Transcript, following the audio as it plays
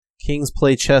Kings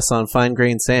play chess on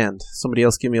fine-grained sand. Somebody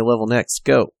else give me a level next.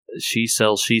 Go. She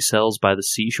sells by the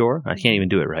seashore. I can't even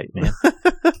do it right, man.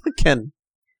 Ken.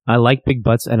 I like big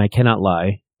butts, and I cannot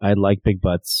lie. I like big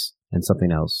butts and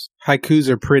something else. Haikus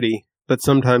are pretty, but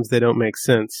sometimes they don't make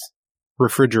sense.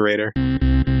 Refrigerator.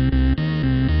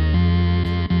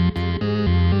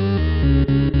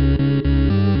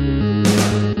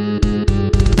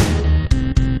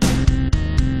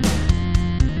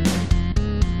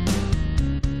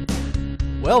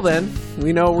 Well then,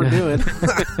 we know what we're doing.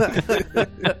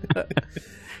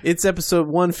 It's episode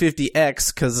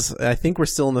 150X, because I think we're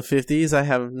still in the 50s.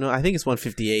 I think it's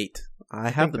 158. I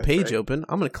have the page right. Open.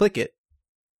 I'm going to click it.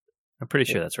 I'm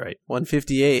pretty sure that's right.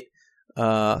 158.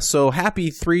 So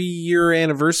happy 3-year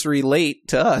anniversary late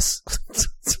to us.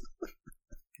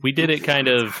 We did it kind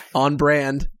of on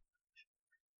brand.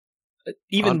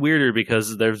 Even weirder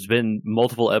because there's been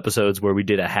multiple episodes where we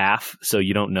did a half, so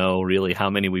you don't know really how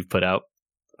many we've put out.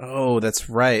 Oh, that's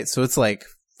right. So it's like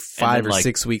 5 or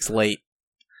 6 weeks late.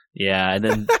 Yeah, and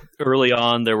then early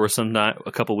on there were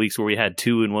a couple weeks where we had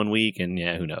 2 in 1 week, and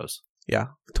yeah, who knows? Yeah,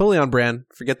 totally on brand.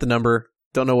 Forget the number.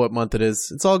 Don't know what month it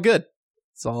is. It's all good.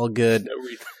 It's all good. No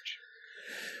research.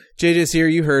 JJ's here.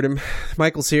 You heard him.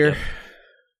 Michael's here. Yeah.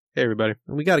 Hey, everybody.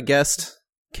 And we got a guest.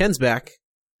 Ken's back.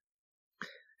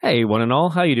 Hey, one and all.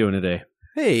 How you doing today?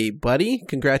 Hey, buddy.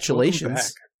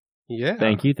 Congratulations. Yeah.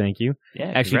 Thank you.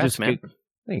 Yeah, actually, congrats, man.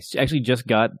 Thanks. Actually, just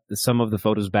got some of the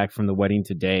photos back from the wedding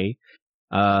today.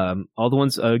 All the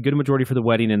ones, a good majority for the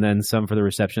wedding, and then some for the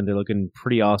reception. They're looking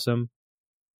pretty awesome.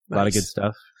 A lot of good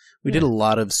stuff. We did a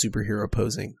lot of superhero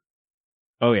posing.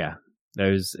 Oh yeah,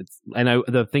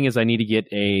 the thing is, I need to get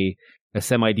a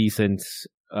semi decent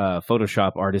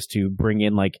Photoshop artist to bring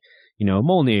in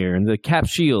Mjolnir and the Cap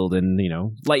shield and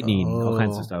lightning, all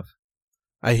kinds of stuff.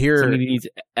 I hear somebody needs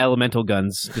elemental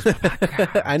guns.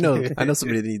 I know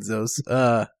somebody that needs those.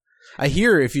 I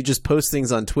hear if you just post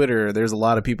things on Twitter, there's a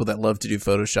lot of people that love to do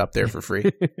Photoshop there for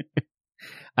free.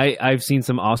 I've seen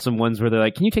some awesome ones where they're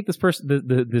like, "Can you take this person,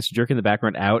 this jerk in the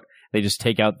background out?" They just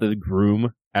take out the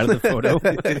groom out of the photo.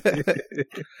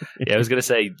 Yeah, I was gonna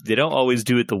say they don't always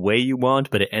do it the way you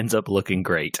want, but it ends up looking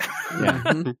great. Yeah.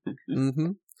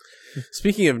 Mm-hmm.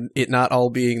 Speaking of it not all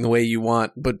being the way you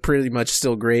want, but pretty much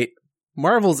still great,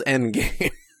 Marvel's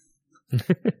Endgame.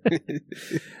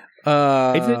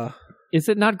 Is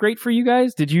it not great for you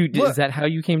guys? Is that how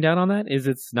you came down on that? Is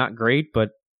it's not great,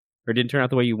 or didn't turn out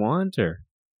the way you want, or?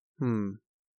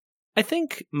 I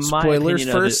think spoilers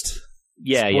first.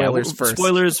 Spoilers first.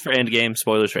 Spoilers for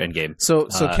Endgame. So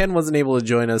Ken wasn't able to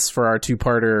join us for our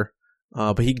 2-parter,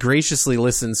 but he graciously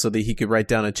listened so that he could write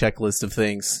down a checklist of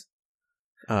things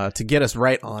to get us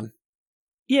right on.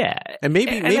 Yeah, and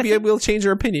maybe we'll change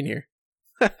our opinion here.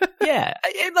 Yeah,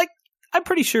 I'm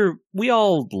pretty sure we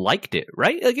all liked it,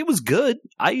 right? It was good.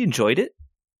 I enjoyed it.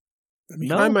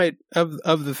 I might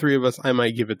of the three of us, I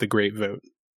might give it the great vote.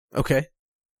 Okay.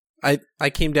 I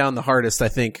came down the hardest, I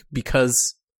think,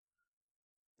 because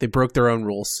they broke their own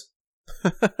rules.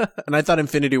 And I thought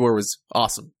Infinity War was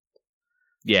awesome.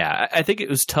 Yeah, I think it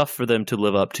was tough for them to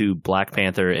live up to Black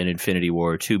Panther and Infinity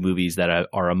War, 2 movies that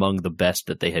are among the best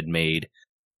that they had made,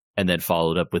 and then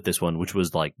followed up with this one, which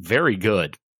was very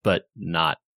good, but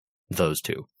not those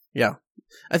 2. Yeah.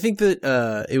 I think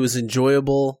that it was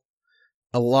enjoyable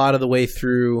a lot of the way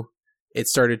through. It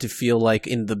started to feel like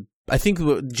I think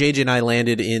JJ and I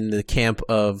landed in the camp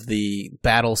of the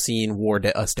battle scene wore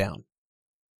us down.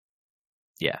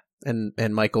 Yeah. And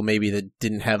Michael maybe that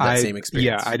didn't have that same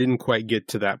experience. Yeah, I didn't quite get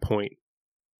to that point.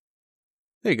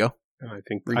 There you go. I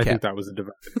think that was a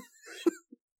divide.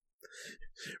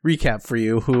 Recap for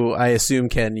you, who I assume,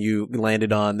 Ken, you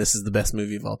landed on this is the best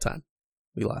movie of all time.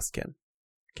 We lost Ken.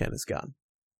 Ken is gone.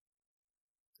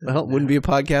 Well, it wouldn't be a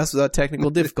podcast without technical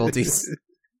difficulties.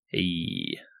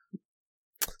 Hey.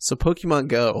 So Pokemon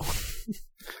Go.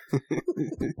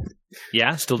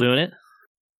 Yeah, still doing it?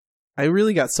 I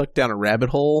really got sucked down a rabbit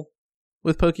hole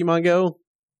with Pokemon Go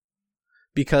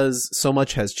because so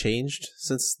much has changed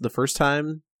since the first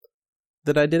time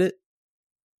that I did it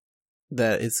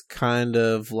that it's kind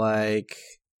of like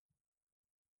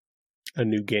a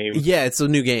new game. Yeah, it's a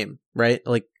new game, right?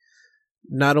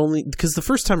 Not only because the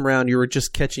first time around you were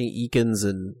just catching Eekins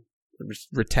and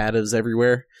Rattatas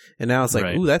everywhere, and now it's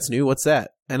ooh, that's new. What's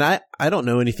that? And I don't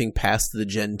know anything past the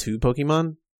Gen 2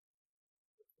 Pokemon.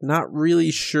 Not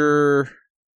really sure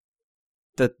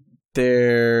that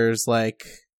there's a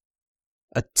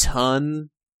ton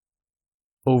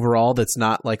overall that's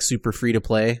not super free to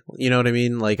play. You know what I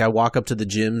mean? I walk up to the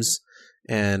gyms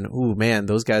and ooh man,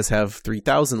 those guys have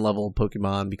 3,000 level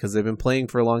Pokemon because they've been playing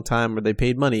for a long time or they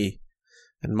paid money.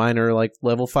 and mine are like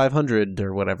level 500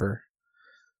 or whatever.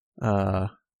 And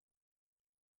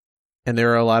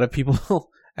there are a lot of people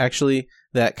actually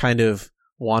that kind of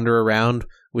wander around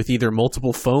with either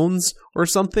multiple phones or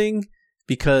something,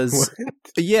 because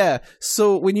yeah,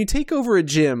 so when you take over a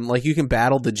gym, like you can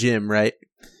battle the gym, right?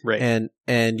 Right.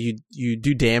 And you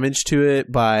do damage to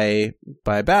it by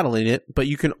battling it, but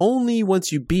you can only,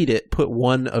 once you beat it, put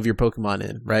one of your Pokemon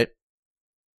in, right?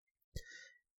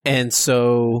 And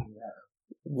so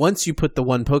once you put the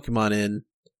one Pokemon in,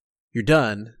 you're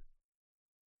done.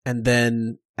 And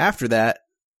then after that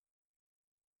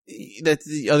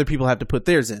the other people have to put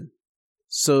theirs in.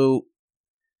 So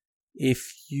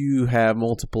if you have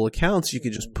multiple accounts, you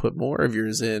can just put more of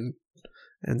yours in.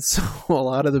 And so a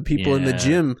lot of the people in the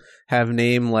gym have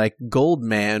name like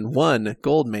Goldman 1,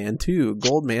 Goldman 2,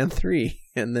 Goldman 3,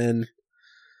 and then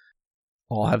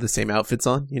all have the same outfits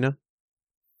on, you know?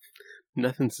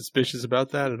 Nothing suspicious about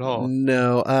that at all.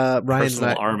 No, Ryan's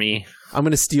Personal army. I'm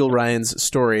going to steal Ryan's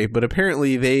story, but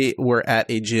apparently they were at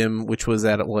a gym, which was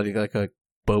at like a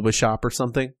boba shop or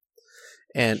something,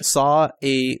 and saw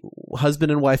a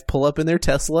husband and wife pull up in their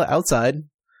Tesla outside,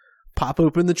 pop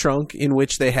open the trunk, in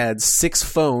which they had 6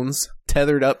 phones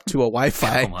tethered up to a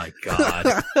Wi-Fi. Oh my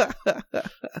god.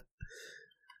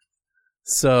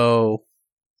 So,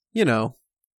 you know,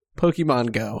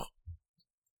 Pokemon Go.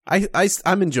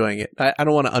 I'm enjoying it. I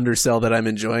don't want to undersell that I'm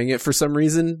enjoying it for some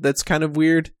reason. That's kind of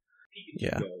weird.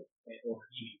 Yeah.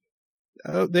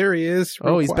 Oh, there he is.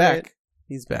 Oh, he's quiet. back.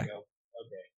 He's back.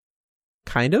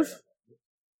 Kind of?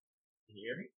 Can you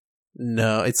hear me?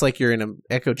 No, it's like you're in an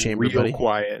echo chamber, Real buddy.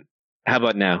 quiet. How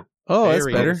about now? Oh, There that's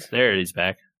he better. is. There, he's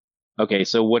back. Okay,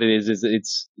 so what it is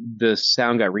it's the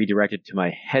sound got redirected to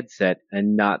my headset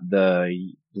and not the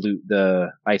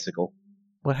Icicle.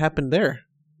 What happened there?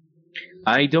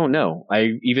 I don't know.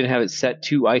 I even have it set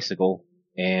to Icicle,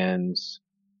 and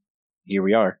here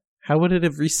we are. How would it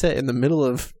have reset in the middle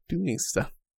of doing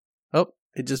stuff? Oh,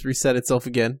 it just reset itself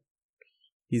again.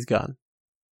 He's gone.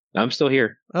 I'm still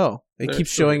here. Oh, it That's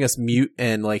keeps showing us mute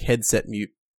and like headset mute.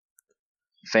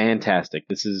 Fantastic.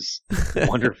 This is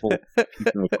wonderful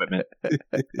piece of equipment.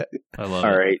 I love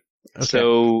All it. right. Okay.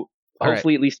 So All right.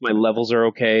 hopefully at least my levels are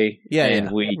okay. Yeah, and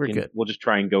yeah, we're good. We'll just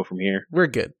try and go from here. We're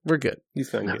good. We're good.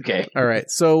 He's not good. Okay. All right.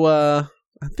 So I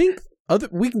think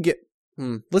we can get.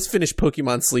 Let's finish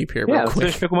Pokemon Sleep here Yeah, real let's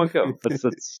quick. finish Pokemon Go.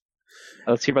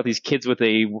 Let's hear about these kids with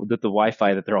the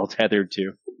Wi-Fi that they're all tethered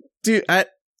to. Dude, I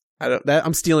don't.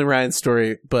 I'm stealing Ryan's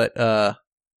story, but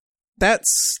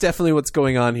that's definitely what's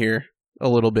going on here a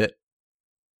little bit,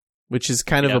 which is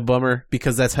kind of a bummer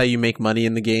because that's how you make money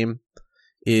in the game.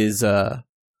 Is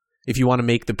if you want to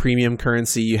make the premium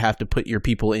currency, you have to put your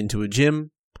people into a gym,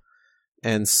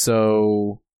 and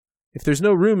so if there's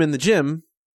no room in the gym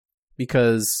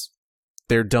because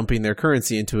they're dumping their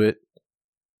currency into it,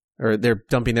 or they're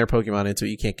dumping their Pokemon into it,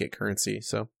 you can't get currency.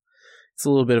 So it's a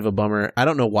little bit of a bummer. I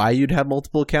don't know why you'd have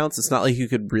multiple accounts. It's not like you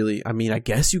could really... I mean, I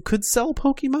guess you could sell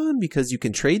Pokemon because you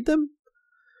can trade them.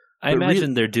 I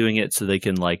imagine they're doing it so they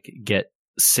can like get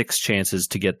 6 chances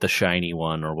to get the shiny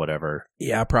one or whatever.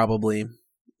 Yeah, probably.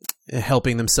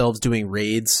 Helping themselves doing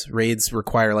raids. Raids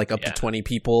require like up to 20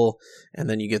 people, and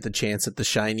then you get the chance at the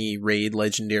shiny raid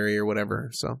legendary or whatever.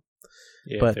 So,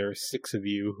 Yeah, but if there are 6 of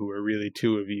you who are really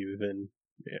 2 of you, then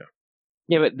yeah.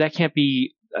 Yeah, but that can't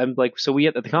be. I'm like, so we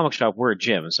at the comic shop, we're a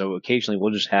gym, so occasionally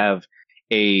we'll just have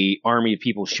a army of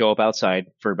people show up outside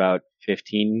for about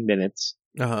 15 minutes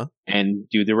and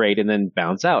do the raid and then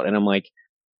bounce out. And I'm like,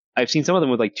 I've seen some of them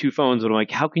with like 2 phones, but I'm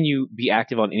like, how can you be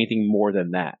active on anything more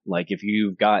than that? Like, if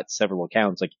you've got several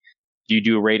accounts, like, do you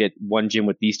do a raid at one gym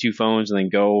with these 2 phones and then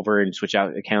go over and switch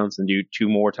out accounts and do 2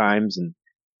 more times? And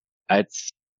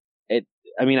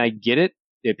I mean, I get it.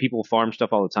 People farm stuff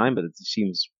all the time, but it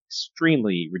seems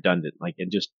extremely redundant. Like,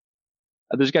 it just,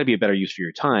 there's got to be a better use for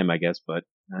your time, I guess, but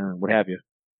what have you.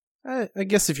 I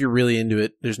guess if you're really into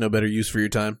it, there's no better use for your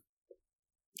time.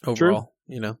 Overall,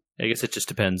 you know. I guess it just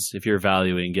depends. If you're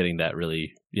valuing getting that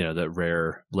really, that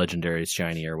rare legendary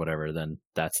shiny or whatever, then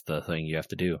that's the thing you have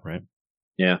to do, right?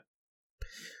 Yeah.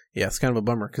 Yeah, it's kind of a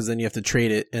bummer because then you have to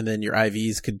trade it, and then your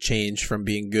IVs could change from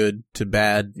being good to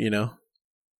bad,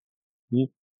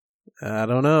 I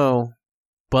don't know.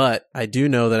 But I do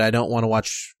know that I don't want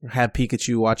to have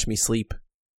Pikachu watch me sleep.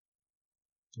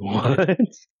 What?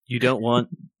 You don't want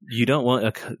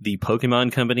the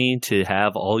Pokemon Company to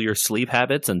have all your sleep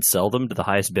habits and sell them to the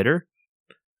highest bidder?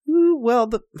 Well,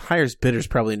 the highest bidder is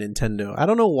probably Nintendo. I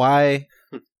don't know why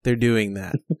they're doing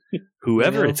that.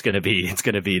 Whoever it's going to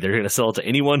be. They're going to sell it to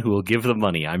anyone who will give them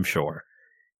money, I'm sure.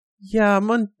 Yeah,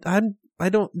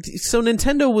 So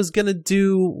Nintendo was going to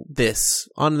do this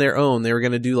on their own. They were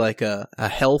going to do like a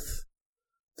health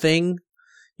thing,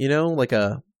 like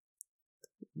a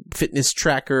fitness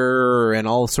tracker and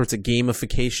all sorts of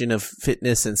gamification of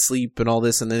fitness and sleep and all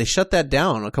this. And then they shut that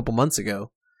down a couple months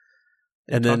ago.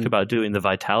 And then talked about doing the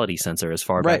vitality sensor as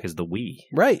far back as the Wii.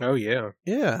 Right. Oh, yeah.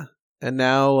 Yeah. And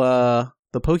now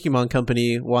the Pokemon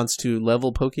company wants to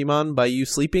level Pokemon by you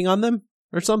sleeping on them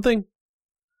or something.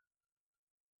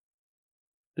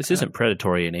 This isn't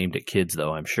predatory and aimed at kids,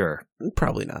 though, I'm sure.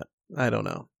 Probably not. I don't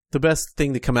know. The best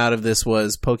thing to come out of this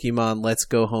was Pokemon, let's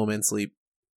go home and sleep.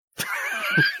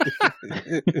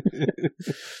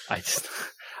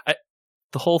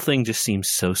 The whole thing just seems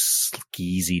so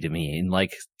skeezy to me. And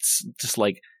just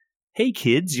like, hey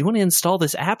kids, you want to install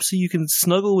this app so you can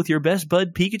snuggle with your best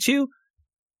bud Pikachu?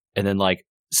 And then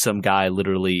some guy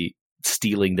literally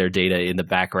stealing their data in the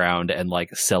background and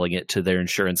selling it to their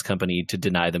insurance company to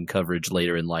deny them coverage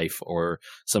later in life, or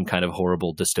some kind of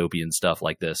horrible dystopian stuff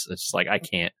like this. It's just I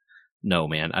can't. No,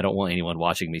 man, I don't want anyone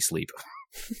watching me sleep.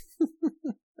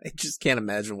 I just can't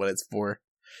imagine what it's for.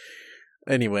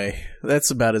 Anyway, that's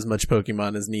about as much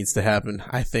Pokemon as needs to happen.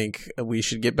 I think we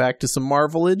should get back to some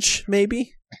Marvelage,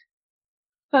 maybe?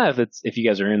 If you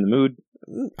guys are in the mood.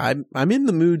 I'm in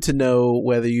the mood to know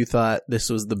whether you thought this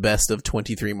was the best of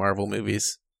 23 Marvel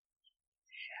movies.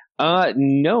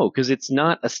 No, because it's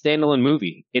not a standalone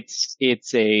movie. It's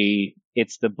the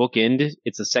bookend.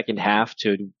 It's a second half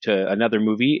to another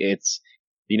movie. It's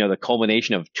the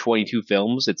culmination of 22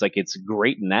 films. It's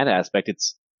great in that aspect.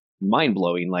 It's mind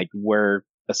blowing. Where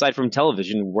aside from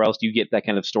television, where else do you get that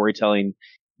kind of storytelling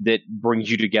that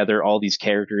brings you together all these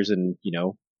characters and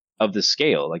of the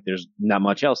scale? There's not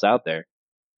much else out there.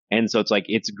 And so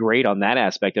it's great on that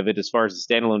aspect of it. As far as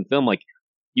a standalone film,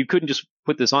 you couldn't just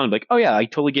put this on and be like, oh yeah, I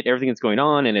totally get everything that's going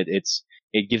on, and it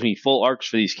gives me full arcs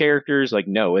for these characters.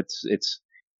 No, it's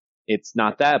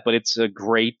not that, but it's a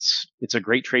great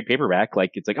trade paperback.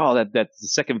 Oh, that's the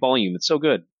second volume. It's so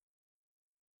good.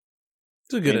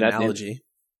 It's a good analogy.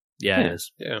 Yeah, it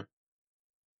is. Yeah.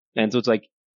 And so it's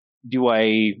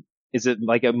is it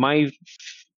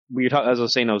we were talking, as I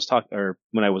was saying,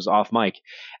 when I was off mic,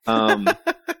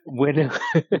 when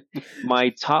my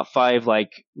top five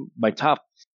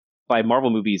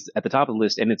Marvel movies at the top of the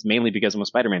list, and it's mainly because I'm a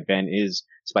Spider-Man fan, is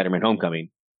Spider-Man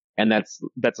Homecoming. And that's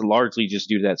largely just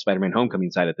due to that Spider-Man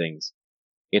Homecoming side of things.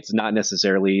 It's not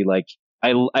necessarily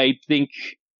I think,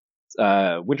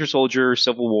 Winter Soldier,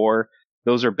 Civil War,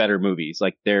 those are better movies.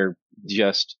 They're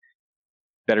just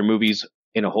better movies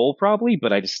in a whole, probably,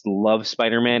 but I just love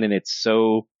Spider-Man, and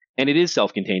and it is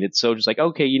self-contained. It's so just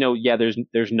okay,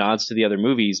 there's nods to the other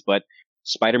movies, but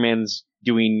Spider-Man's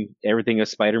doing everything a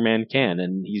Spider-Man can,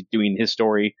 and he's doing his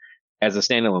story as a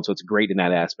standalone, so it's great in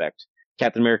that aspect.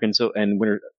 Captain America and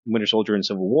Winter Soldier and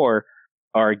Civil War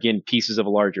are, again, pieces of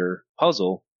a larger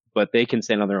puzzle, but they can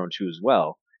stand on their own too as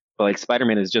well. But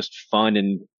Spider-Man is just fun,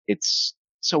 and it's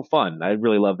so fun. I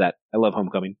really love that. I love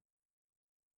Homecoming.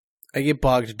 I get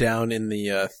bogged down in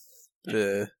the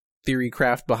theory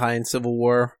craft behind Civil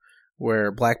War,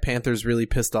 where Black Panther's really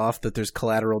pissed off that there's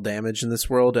collateral damage in this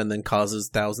world, and then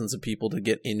causes thousands of people to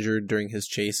get injured during his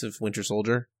chase of Winter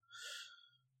Soldier.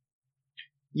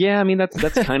 Yeah, I mean that's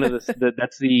kind of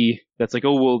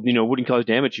wouldn't cause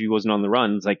damage if he wasn't on the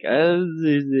run. It's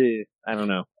I don't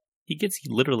know. He gets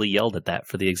literally yelled at that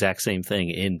for the exact same thing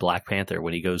in Black Panther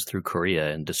when he goes through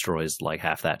Korea and destroys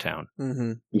half that town.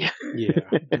 Mm-hmm. Yeah.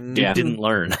 Dude didn't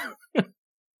learn.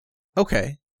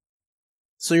 Okay.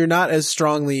 So you're not as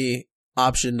strongly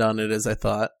optioned on it as I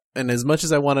thought. And as much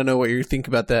as I want to know what you think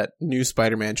about that new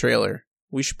Spider-Man trailer,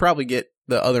 we should probably get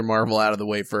the other Marvel out of the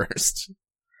way first.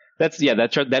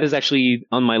 That is actually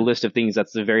on my list of things.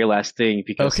 That's the very last thing,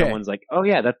 because someone's like, "Oh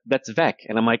yeah, that's Vec,"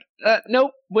 and I'm like,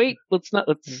 "Nope, wait, let's."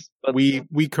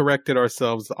 We corrected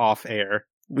ourselves off air.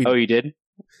 Oh, you did?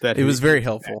 It was very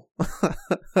helpful.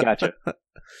 Gotcha.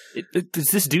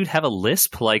 Does this dude have a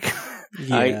lisp?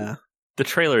 Yeah, the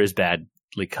trailer is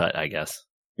badly cut, I guess.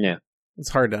 Yeah,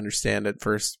 it's hard to understand at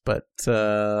first, but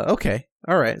okay,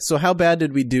 all right. So, how bad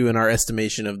did we do in our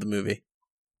estimation of the movie?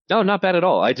 No, not bad at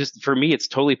all. For me, it's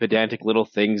totally pedantic little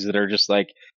things that are just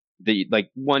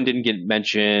one didn't get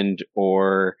mentioned,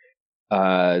 or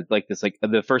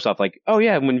the first off, oh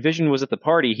yeah, when Vision was at the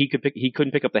party, he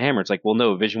couldn't pick up the hammer. It's well,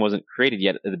 no, Vision wasn't created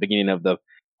yet at the beginning of the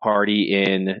party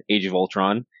in Age of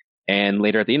Ultron, and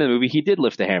later at the end of the movie, he did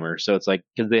lift the hammer. So it's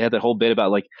because they had that whole bit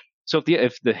about so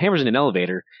if the hammer's in an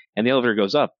elevator and the elevator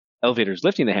goes up, elevator's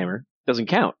lifting the hammer, doesn't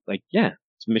count. Yeah,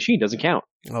 it's a machine, doesn't count.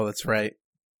 Oh, that's right.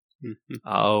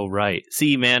 Oh, right.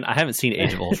 See, man, I haven't seen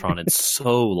Age of Ultron in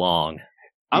so long.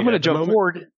 I'm going to jump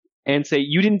forward. and say,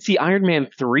 you didn't see Iron Man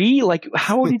 3? Like,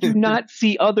 how did you not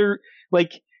see other,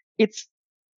 like, it's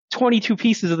 22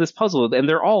 pieces of this puzzle, and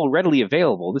they're all readily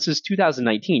available. This is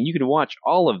 2019. You can watch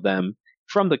all of them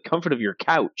from the comfort of your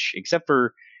couch, except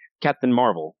for Captain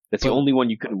Marvel. That's the only one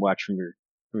you couldn't watch from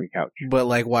your couch. But,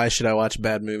 like, why should I watch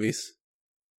bad movies?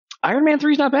 Iron Man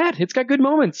 3 is not bad. It's got good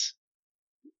moments.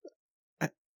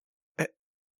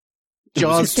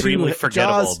 Jaws 2, extremely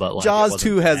forgettable, but like, Jaws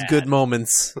 2 has bad. good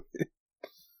moments.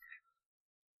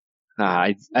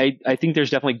 I think there's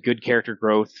definitely good character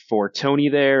growth for Tony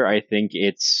there. I think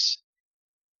it's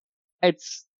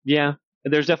yeah.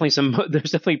 There's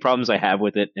definitely problems I have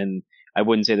with it, and I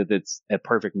wouldn't say that it's a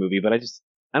perfect movie, but I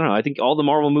don't know. I think all the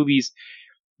Marvel movies,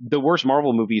 the worst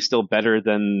Marvel movie is still better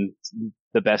than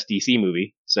the best DC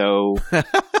movie. So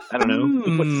I don't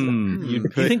know. You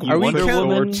think Wonder Wonder Woman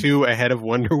Woman 2 ahead of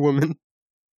Wonder Woman?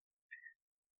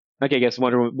 Okay, I guess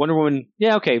Wonder Woman.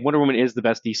 Yeah, okay. Wonder Woman is the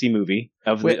best DC movie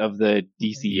of the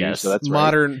DCU. Yes. So that's right.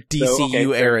 Modern DCU So,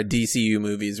 okay, era DCU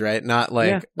movies, right? Not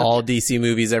like all DC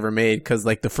movies ever made, because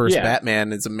like the first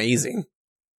Batman is amazing.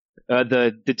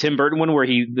 The Tim Burton one where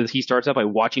he starts out by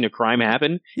watching a crime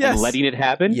happen and letting it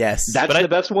happen. Yes, that's the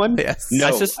best one. Yes. No,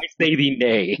 I say the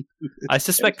nay. I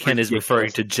suspect Ken is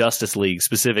referring to Justice League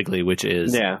specifically, which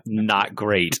is not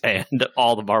great, and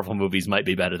all the Marvel movies might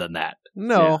be better than that.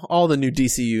 No, all the new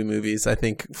DCU movies I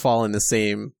think fall in the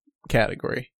same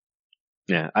category.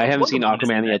 Yeah, I haven't seen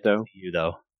Aquaman yet though. You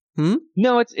though?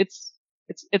 No, it's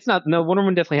not. No, Wonder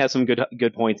Woman definitely has some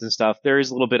good points and stuff. There is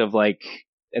a little bit of like.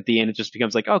 At the end, it just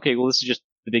becomes like, okay, well, this is just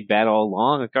the big bad all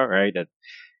along. Like, all right,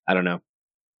 I don't know.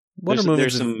 Wonder Woman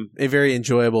is a very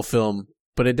enjoyable film,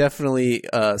 but it definitely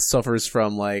suffers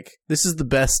from like this is the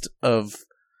best of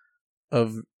a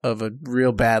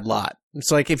real bad lot.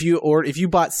 It's like if you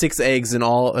bought 6 eggs and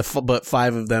but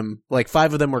 5 of them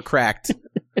were cracked.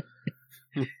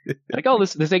 Like, oh,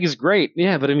 this egg is great.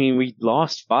 Yeah, but I mean, we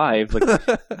lost 5.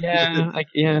 Like, yeah.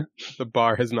 The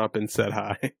bar has not been set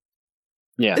high.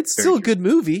 Yeah, it's still a good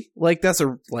movie. Like that's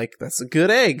a good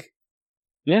egg.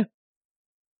 Yeah.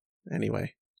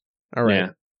 Anyway, all right. Yeah.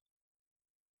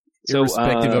 So,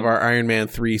 irrespective of our Iron Man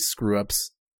 3 screw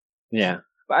ups. Yeah,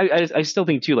 I still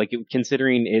think too. Like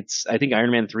considering I think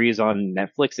Iron Man 3 is on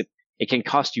Netflix. It can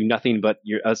cost you nothing but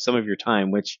some of your time.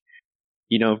 Which,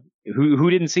 you know, who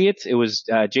didn't see it? It was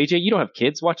JJ. You don't have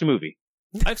kids. Watch a movie.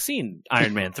 I've seen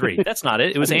Iron Man 3. That's not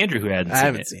it. It was Andrew who hadn't seen it. I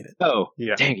haven't seen it. Oh,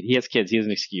 yeah. Dang it. He has kids. He has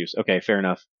an excuse. Okay, fair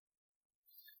enough.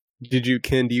 Did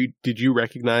you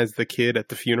recognize the kid at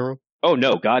the funeral? Oh,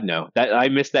 no. God, no. I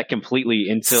missed that completely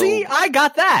until... See, I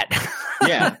got that.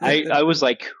 Yeah. I was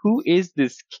like, who is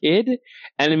this kid?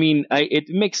 And I mean, it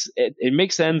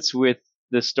makes sense with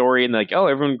the story and like, oh,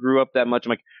 everyone grew up that much.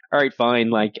 I'm like, all right, fine.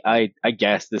 Like, I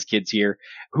guess this kid's here.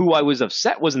 Who I was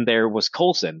upset wasn't there was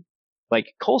Coulson.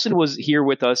 Like, Coulson was here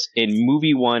with us in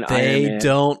movie 1. Iron Man. They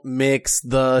don't mix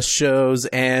the shows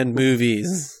and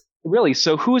movies. Really?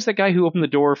 So who is that guy who opened the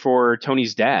door for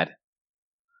Tony's dad?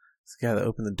 This guy that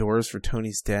opened the doors for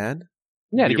Tony's dad?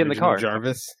 Yeah, to get in the car.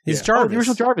 Jarvis? He's Jarvis. Oh, the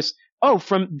original Jarvis. Oh,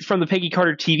 from the Peggy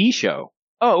Carter TV show.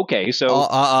 Oh, okay. So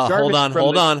hold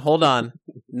on.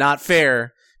 Not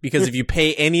fair. Because if you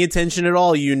pay any attention at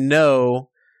all, you know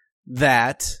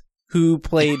that who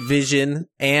played Vision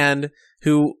and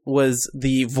who was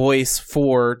the voice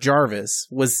for Jarvis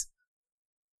was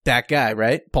that guy,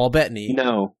 right? Paul Bettany.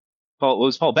 No. It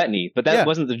was Paul Bettany, but that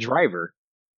wasn't the driver.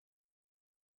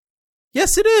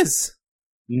 Yes, it is.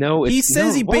 No, he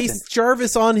says he based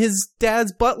Jarvis on his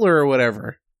dad's butler or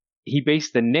whatever. He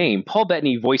based the name. Paul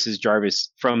Bettany voices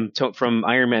Jarvis from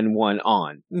Iron Man 1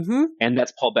 on. Mm-hmm. And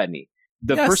that's Paul Bettany.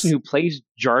 The person who plays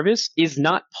Jarvis is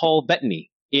not Paul Bettany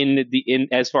in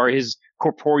as far as his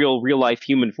corporeal real life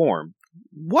human form.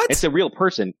 What? It's a real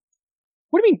person.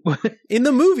 What do you mean? In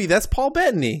the movie, that's Paul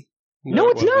Bettany. No,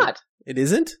 it's not. It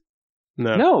isn't?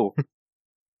 No.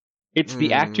 It's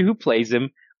the actor who plays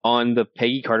him on the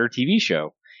Peggy Carter TV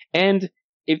show. And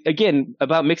again,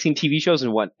 about mixing TV shows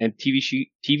and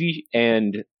TV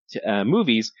and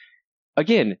movies.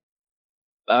 Again,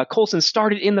 Coulson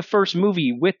started in the first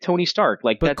movie with Tony Stark.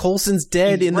 But Coulson's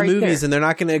dead in the movies, and they're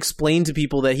not going to explain to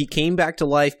people that he came back to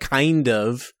life, kind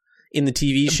of, in the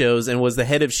TV shows, and was the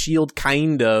head of S.H.I.E.L.D.,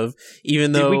 kind of,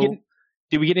 even though...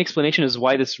 Did we get an explanation as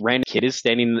why this random kid is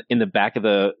standing in the back of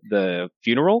the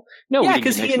funeral? No, yeah,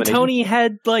 because he and Tony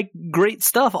had like great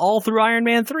stuff all through Iron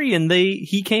Man 3, and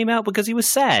he came out because he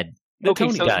was sad that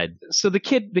Tony died. So the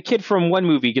kid from one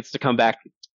movie gets to come back.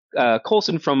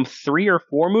 Coulson from 3 or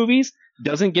 4 movies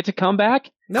doesn't get to come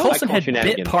back. No, Coulson had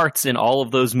bit parts in all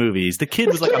of those movies. The kid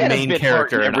was like a main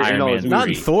character in Iron Man 3. Not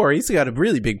in Thor. He's got a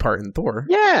really big part in Thor.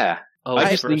 Yeah. Oh,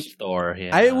 I just think Thor.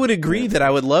 Yeah. I would agree that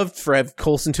I would love for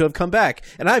Coulson to have come back.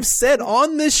 And I've said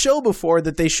on this show before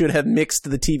that they should have mixed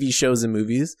the TV shows and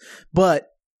movies, but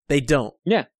they don't.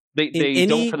 Yeah, they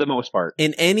don't for the most part.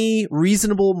 In any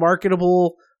reasonable,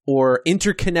 marketable, or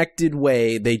interconnected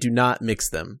way, they do not mix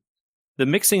them. The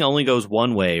mixing only goes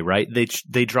one way, right?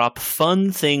 They drop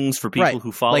fun things for people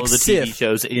who follow like the Sif. TV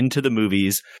shows into the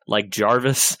movies, like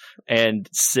Jarvis and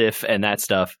Sif and that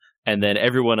stuff, and then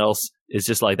everyone else is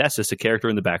just like, that's just a character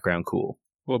in the background, cool.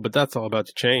 Well, but that's all about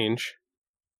to change.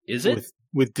 Is it?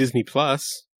 With Disney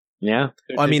Plus? Yeah.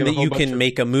 I mean, that you can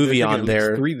make a movie on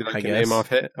there. 3 that I can name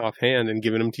offhand and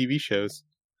giving them TV shows.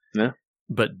 Yeah.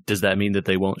 But does that mean that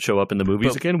they won't show up in the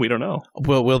movies again? We don't know.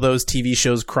 Well, will those TV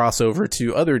shows cross over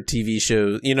to other TV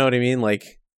shows? You know what I mean?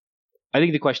 Like, I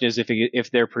think the question is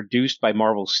if they're produced by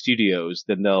Marvel Studios,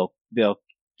 then they'll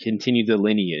continue the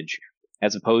lineage,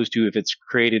 as opposed to if it's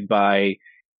created by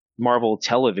Marvel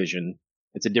Television.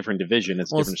 It's a different division.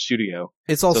 It's a different studio.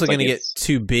 It's also going to get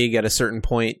too big at a certain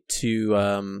point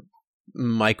to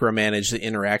micromanage the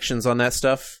interactions on that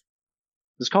stuff.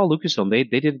 Let's call Lucasfilm. They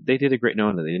did a great.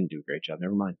 No, they didn't do a great job.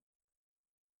 Never mind.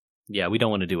 Yeah, we don't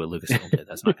want to do what Lucasfilm did.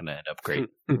 That's not going to end up great.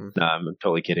 No, I'm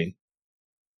totally kidding.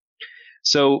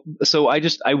 So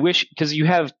I wish, because you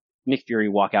have Nick Fury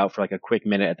walk out for like a quick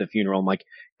minute at the funeral. I'm like,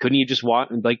 couldn't you just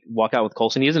walk out with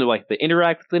Coulson? He doesn't like to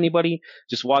interact with anybody.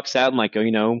 Just walks out and like,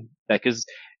 that because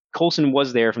Coulson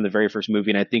was there from the very first movie,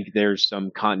 and I think there's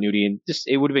some continuity, and just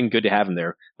it would have been good to have him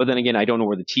there. But then again, I don't know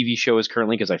where the TV show is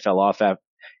currently because I fell off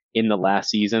in the last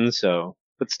season. So,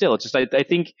 but still, it's just I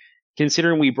think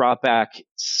considering we brought back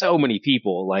so many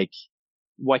people, like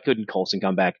why couldn't Coulson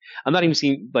come back? I'm not even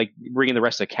seeing like bringing the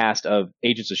rest of the cast of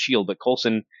Agents of S.H.I.E.L.D., but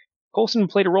Coulson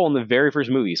played a role in the very first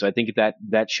movie, so I think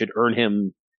that should earn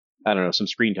him, I don't know, some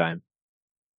screen time.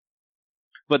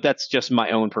 But that's just my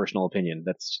own personal opinion.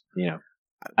 That's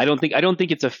I don't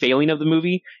think it's a failing of the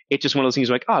movie. It's just one of those things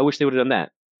like, I wish they would have done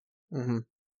that. Mm-hmm.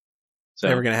 So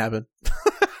never gonna happen.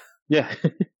 Yeah.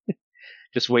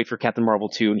 Just wait for Captain Marvel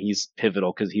 2, and he's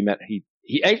pivotal because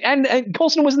and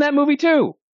Coulson was in that movie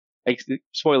too. Like,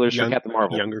 spoilers for Captain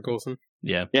Marvel. Younger Coulson.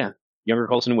 Yeah. Younger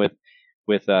Coulson with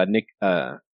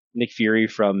Nick Fury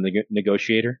from the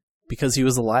Negotiator. Because he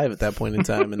was alive at that point in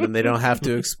time, and then they don't have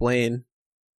to explain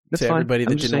to everybody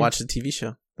that didn't watch the TV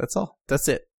show. That's all. That's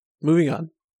it. Moving on.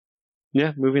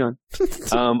 Yeah, moving on.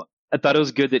 I thought it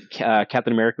was good that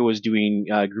Captain America was doing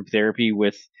group therapy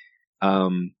with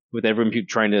everyone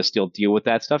trying to still deal with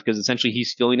that stuff, because essentially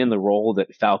he's filling in the role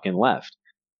that Falcon left.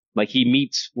 Like he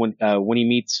meets when he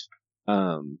meets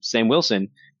Sam Wilson.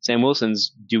 Sam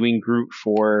Wilson's doing group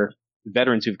for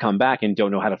veterans who've come back and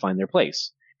don't know how to find their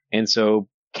place, and so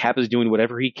Cap is doing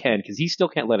whatever he can because he still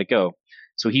can't let it go.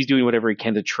 So he's doing whatever he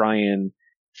can to try and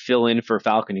fill in for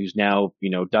Falcon, who's now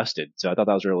dusted. So I thought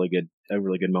that was a really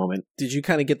good moment. Did you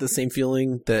kind of get the same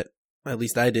feeling that at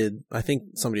least I did? I think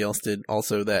somebody else did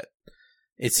also, that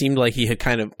it seemed like he had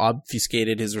kind of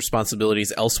obfuscated his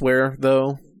responsibilities elsewhere,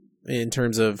 though, in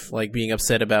terms of like being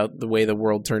upset about the way the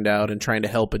world turned out and trying to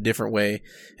help a different way.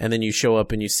 And then you show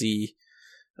up and you see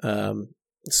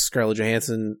Scarlett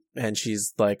Johansson, and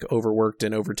she's like overworked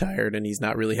and overtired, and he's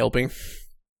not really helping.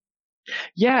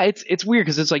 Yeah, it's weird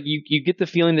because it's like you get the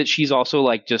feeling that she's also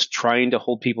like just trying to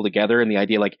hold people together, and the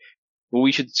idea like, well,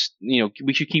 we should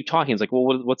keep talking. It's like,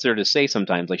 well, what's there to say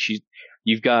sometimes? Like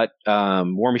you've got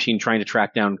War Machine trying to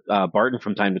track down Barton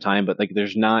from time to time, but like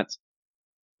there's not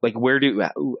like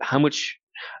how much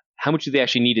do they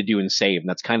actually need to do and save? And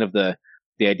that's kind of the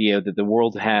idea that the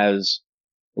world has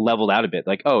leveled out a bit.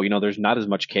 Like, there's not as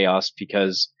much chaos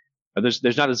because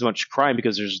there's not as much crime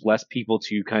because there's less people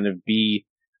to kind of be.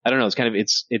 I don't know. It's kind of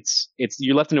it's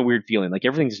you're left in a weird feeling. Like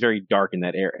everything's very dark in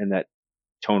that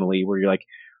tonally, where you're like,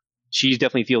 she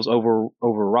definitely feels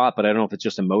overwrought, but I don't know if it's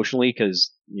just emotionally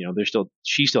because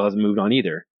she still hasn't moved on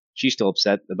either. She's still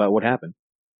upset about what happened.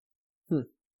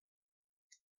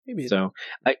 Maybe so.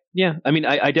 I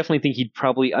definitely think he'd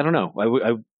probably. I don't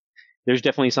know. There's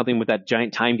definitely something with that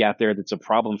giant time gap there that's a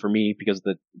problem for me because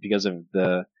of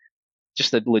the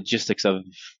logistics of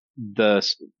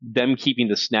them keeping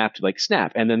the snap to like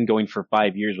snap and then going for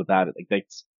 5 years without it. Like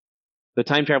that's the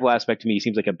time travel aspect to me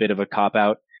seems like a bit of a cop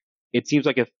out. It seems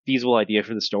like a feasible idea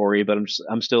for the story, but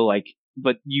I'm still like,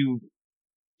 but you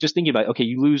just thinking about, okay,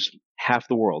 you lose half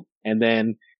the world and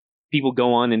then people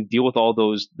go on and deal with all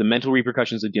the mental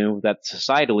repercussions of dealing with that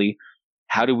societally.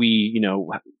 How do we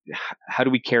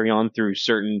carry on through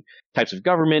certain types of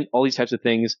government, all these types of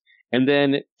things? And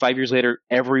then 5 years later,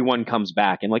 everyone comes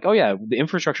back and like, oh yeah, the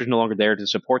infrastructure is no longer there to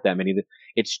support that many.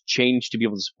 It's changed to be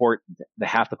able to support the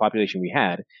half the population we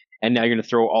had. and now you're going to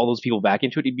throw all those people back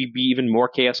into it. It'd be even more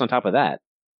chaos on top of that.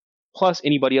 Plus,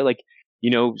 anybody like,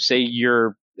 say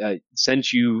you're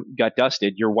since you got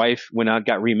dusted, your wife went out,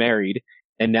 got remarried,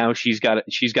 and now she's got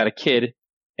a kid,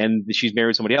 and she's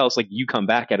married somebody else. Like, you come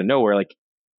back out of nowhere, like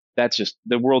that's just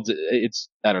the world's. It's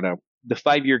I don't know. The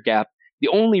 5-year gap. The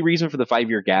only reason for the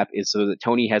 5-year gap is so that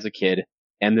Tony has a kid,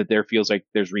 and that there feels like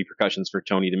there's repercussions for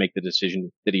Tony to make the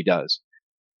decision that he does.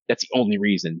 That's the only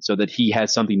reason, so that he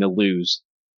has something to lose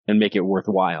and make it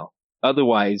worthwhile.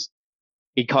 Otherwise,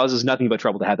 it causes nothing but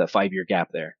trouble to have that 5-year gap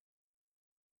there.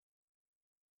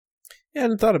 Yeah, I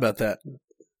hadn't thought about that.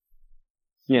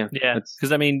 Yeah.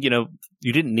 Because, I mean,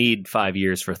 you didn't need 5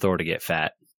 years for Thor to get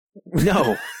fat.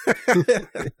 No.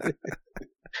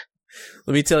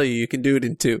 Let me tell you, you can do it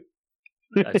in 2.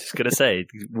 I was just going to say,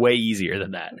 way easier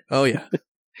than that. Oh, yeah.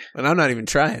 And I'm not even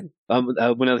trying.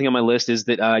 Another thing on my list is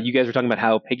that you guys were talking about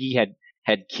how Peggy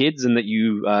had kids and that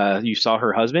you saw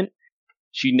her husband.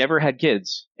 She never had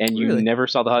kids, and you Really? never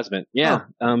saw the husband. Yeah.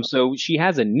 Huh. So she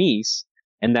has a niece,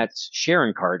 and that's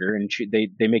Sharon Carter, and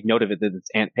they make note of it that it's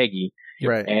Aunt Peggy.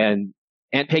 Right. And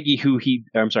Aunt Peggy,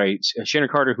 Sharon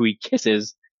Carter, who he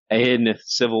kisses in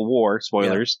Civil War,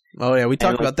 spoilers. Oh, yeah, we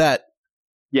talked about that.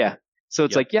 Yeah. So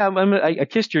it's like, yeah, I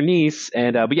kissed your niece,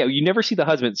 and but yeah, you never see the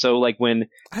husband. So like when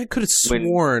I could have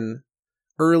sworn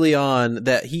early on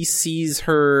that he sees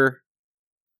her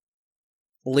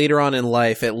later on in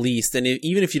life, at least, and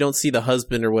even if you don't see the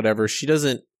husband or whatever, she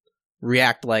doesn't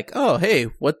react like, "Oh, hey,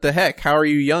 what the heck? How are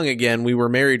you young again? We were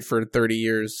married for 30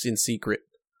 years in secret."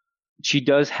 She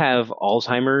does have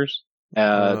Alzheimer's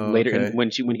later okay. when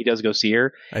he does go see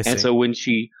her, I see. and so when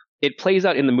it plays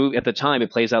out in the movie at the time,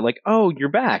 it plays out like, "Oh, you're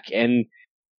back," and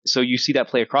so you see that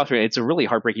play across her. It's a really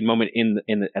heartbreaking moment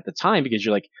at the time, because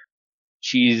you're like,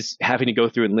 she's having to go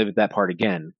through and live at that part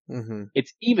again. Mm-hmm.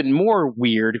 It's even more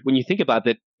weird when you think about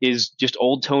that is just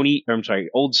old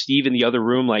Steve in the other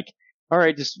room, like, all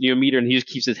right, just meet her, and he just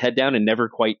keeps his head down and never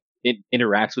quite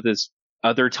interacts with his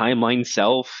other timeline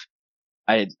self.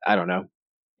 I don't know.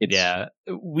 Yeah,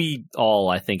 we all,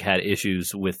 I think, had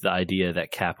issues with the idea that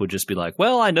Cap would just be like,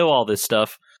 well, I know all this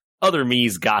stuff. Other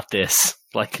me's got this.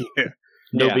 Like,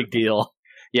 no big deal.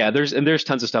 Yeah, there's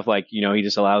tons of stuff like, he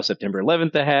just allows September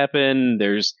 11th to happen.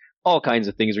 There's all kinds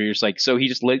of things where you're just like, so he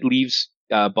just leaves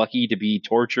Bucky to be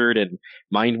tortured and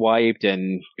mind wiped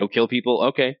and go kill people.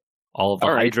 Okay. All of the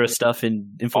Hydra stuff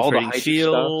in infiltrating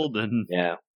S.H.I.E.L.D. and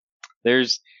yeah,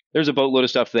 there's a boatload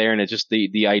of stuff there, and it's just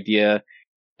the idea.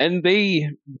 And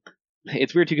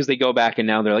it's weird too, because they go back and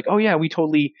now they're like, oh yeah, we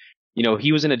totally,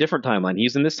 he was in a different timeline.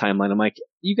 He's in this timeline. I'm like,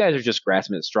 you guys are just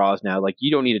grasping at straws now. Like,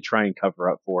 you don't need to try and cover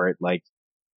up for it. Like,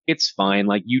 it's fine.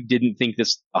 Like, you didn't think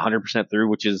this 100% through,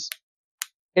 which is,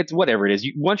 it's whatever it is.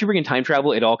 Once you bring in time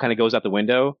travel, it all kind of goes out the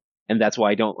window. And that's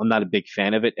why I'm not a big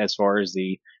fan of it as far as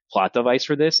the plot device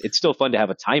for this. It's still fun to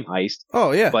have a time heist.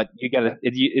 Oh yeah. But you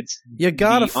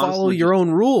gotta follow your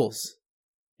own rules.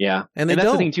 Yeah. And that's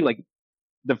don't. the thing too. Like,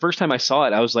 the first time I saw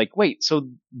it, I was like, wait, so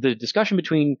the discussion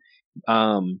between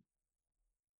the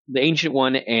Ancient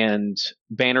One and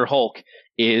Banner Hulk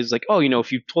is like, oh,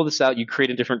 if you pull this out, you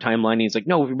create a different timeline. And he's like,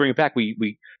 no, if we bring it back,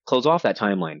 we close off that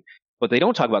timeline. But they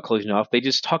don't talk about closing it off. They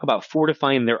just talk about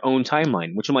fortifying their own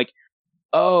timeline, which I'm like,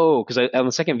 oh, because on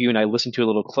the second viewing, I listened to it a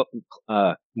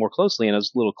little more closely, and I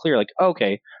was a little clear, like,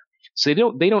 okay. So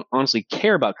they don't honestly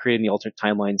care about creating the alternate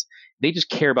timelines. They just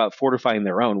care about fortifying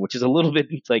their own, which is a little bit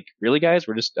like, really, guys?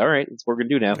 We're just, all right, that's what we're going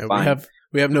to do now. Yeah, fine.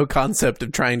 We have no concept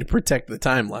of trying to protect the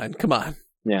timeline. Come on.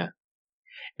 Yeah.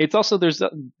 It's also, there's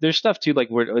stuff too, like,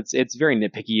 where it's very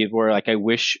nitpicky, where like, I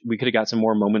wish we could have got some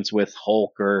more moments with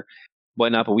Hulk or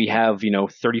whatnot, but we have,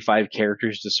 35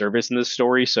 characters to service in this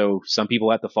story, so some people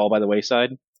have to fall by the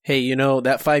wayside. Hey,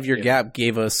 that 5-year gap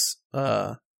gave us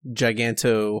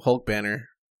Giganto Hulk banner.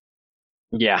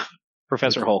 Yeah,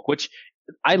 Professor Hulk, which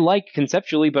I like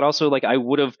conceptually, but also like I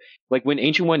would have, like, when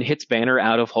Ancient One hits Banner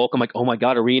out of Hulk, I'm like, oh my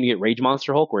god, are we going to get Rage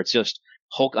Monster Hulk, where it's just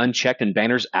Hulk unchecked and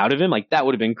Banner's out of him? Like, that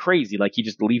would have been crazy. Like, he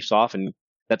just leaps off, and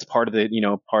that's part of the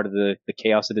the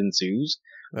chaos that ensues.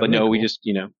 But no, we just,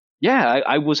 yeah,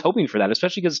 I was hoping for that,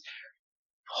 especially because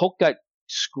Hulk got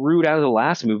screwed out of the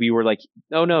last movie, where like,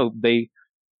 oh no,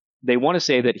 they want to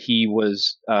say that he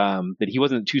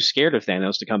wasn't too scared of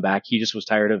Thanos to come back. He just was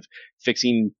tired of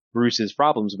fixing Bruce's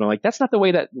problems. But I'm like, that's not the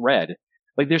way that read.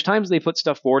 Like, there's times they put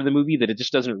stuff forward in the movie that it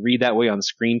just doesn't read that way on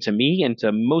screen to me and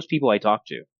to most people I talk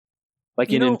to.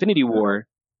 Like, in Infinity War,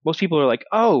 most people are like,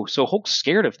 oh, so Hulk's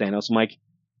scared of Thanos. I'm like,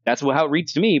 that's how it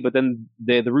reads to me. But then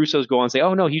the Russos go on and say,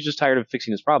 oh no, he's just tired of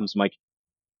fixing his problems. I'm like,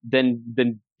 then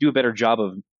do a better job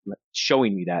of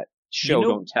showing me that.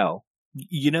 Don't tell.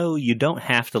 You don't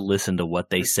have to listen to what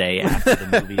they say after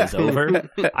the movie is over.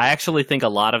 I actually think a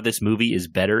lot of this movie is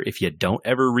better if you don't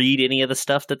ever read any of the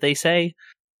stuff that they say,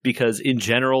 because in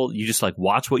general, you just like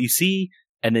watch what you see,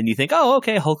 and then you think, oh,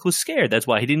 okay, Hulk was scared. That's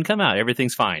why he didn't come out.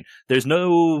 Everything's fine. There's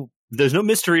no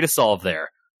mystery to solve there.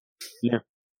 Yeah.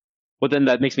 But then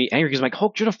that makes me angry because I'm like,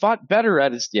 Hulk should have fought better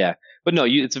at his. Yeah. But no,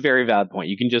 it's a very valid point.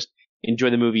 You can just enjoy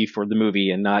the movie for the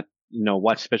movie and not,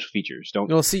 watch special features. Don't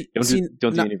do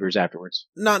interviews afterwards.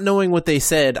 Not knowing what they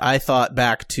said, I thought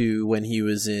back to when he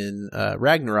was in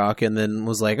Ragnarok, and then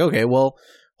was like, okay, well,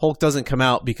 Hulk doesn't come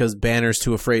out because Banner's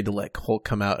too afraid to let Hulk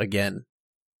come out again.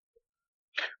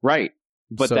 Right.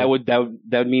 But So- that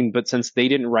would mean, but since they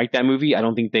didn't write that movie, I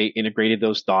don't think they integrated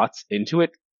those thoughts into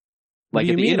it. What Like do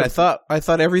you at the mean? end I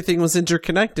thought everything was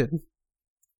interconnected.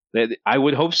 I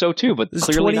would hope so too, but There's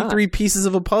clearly 23 not. pieces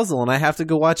of a puzzle, and I have to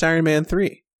go watch Iron Man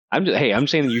 3. I'm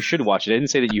saying that you should watch it. I didn't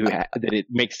say that that it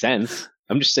makes sense.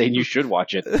 I'm just saying you should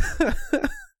watch it.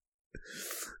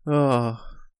 Oh.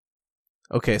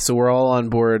 Okay, so we're all on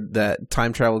board that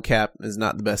time travel Cap is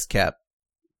not the best Cap.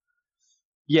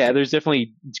 Yeah, there's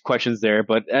definitely questions there,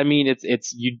 but I mean,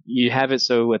 it's you have it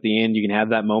so at the end you can have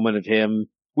that moment of him,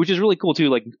 which is really cool too.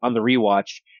 Like on the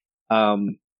rewatch,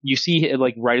 you see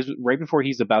like right before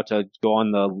he's about to go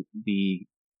on the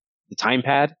time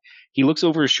pad, he looks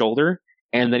over his shoulder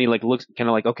and then he like looks kind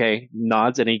of like okay,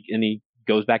 nods and he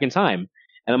goes back in time,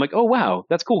 and I'm like, oh wow,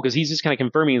 that's cool because he's just kind of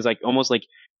confirming, he's like almost like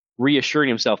reassuring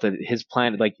himself that his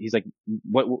plan, like he's like,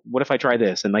 what if I try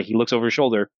this, and like he looks over his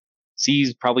shoulder.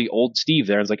 Sees probably old Steve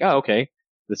there and is like, oh, okay,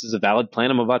 this is a valid plan.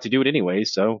 I'm about to do it anyway,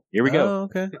 so here we go. Oh,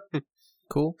 okay.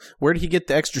 Cool. Where did he get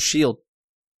the extra shield?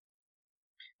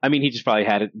 I mean, he just probably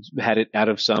had it out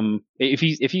of some. If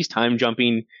he's time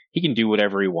jumping, he can do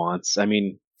whatever he wants. I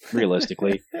mean,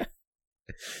 realistically.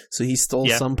 So he stole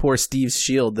some poor Steve's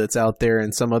shield that's out there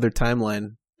in some other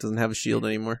timeline. Doesn't have a shield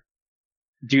anymore.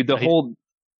 Dude, the whole.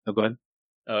 Oh, go ahead.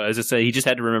 As I say, he just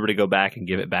had to remember to go back and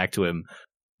give it back to him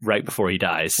right before he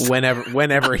dies.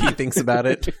 Whenever he thinks about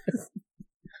it.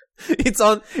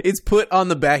 It's put on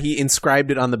the back. He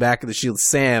inscribed it on the back of the shield.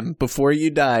 Sam, before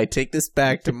you die, take this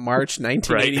back to March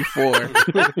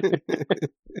 1984.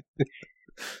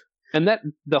 And that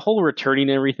the whole returning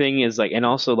and everything is like, and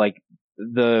also like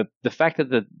the fact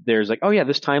that there's like, oh yeah,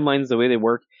 this timeline's the way they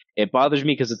work. It bothers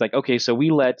me because it's like, okay, so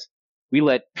we let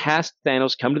past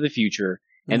Thanos come to the future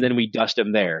and then we dust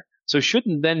him there. So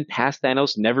shouldn't then past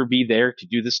Thanos never be there to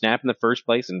do the snap in the first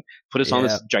place and put us on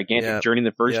this gigantic journey in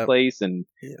the first place and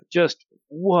just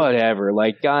whatever?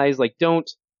 Like, guys, like don't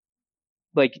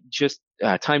like just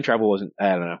time travel wasn't. I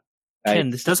don't know.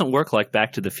 Ken, this doesn't work like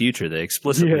Back to the Future. They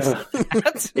explicitly said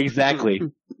that. Exactly.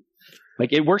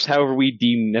 Like it works however we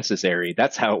deem necessary.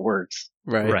 That's how it works.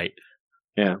 Right.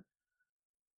 Yeah.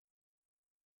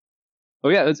 Oh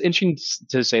yeah, it's interesting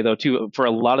to say though too. For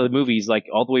a lot of the movies, like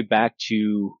all the way back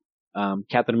to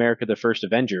Captain America: The First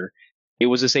Avenger, it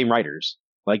was the same writers.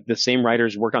 Like the same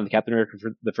writers worked on the Captain America: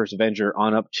 The First Avenger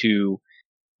on up to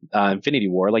Infinity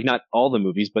War. Like not all the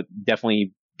movies, but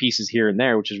definitely pieces here and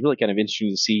there, which is really kind of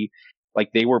interesting to see.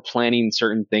 Like they were planning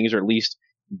certain things, or at least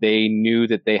they knew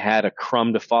that they had a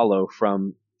crumb to follow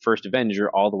from First Avenger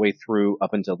all the way through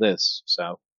up until this.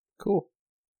 So cool.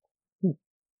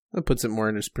 That puts it more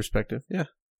in his perspective. Yeah,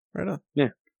 right on.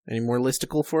 Yeah. Any more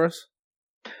listicle for us?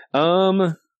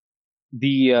 The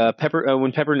Pepper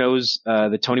when Pepper knows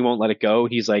that Tony won't let it go,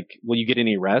 he's like, "Will you get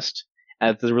any rest?"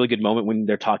 And it's a really good moment when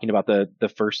they're talking about the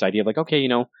first idea of like, okay,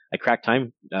 I cracked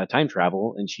time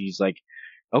travel, and she's like,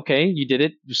 "Okay, you did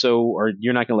it, so or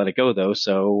you're not gonna let it go though,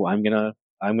 so I'm gonna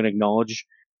acknowledge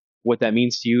what that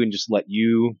means to you and just let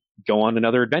you go on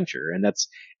another adventure."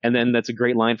 And then that's a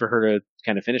great line for her to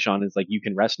kind of finish on. Is like, "You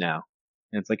can rest now."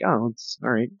 And it's like, oh, it's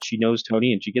all right. She knows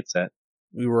Tony and she gets that.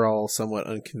 We were all somewhat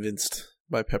unconvinced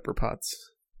by Pepper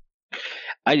Potts.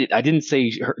 I didn't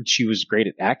say she was great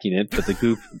at acting it, but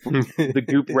the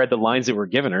goop read the lines that were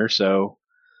given her, so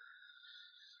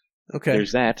okay,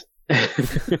 there's that.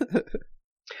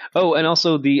 Oh, and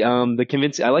also the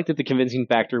convincing. I like that the convincing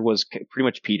factor was pretty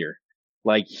much Peter.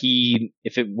 Like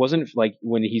if it wasn't like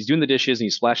when he's doing the dishes and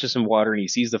he splashes some water and he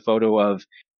sees the photo of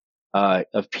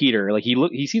Peter, like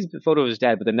he sees the photo of his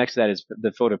dad, but the next to that is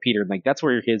the photo of Peter, and like that's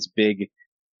where his big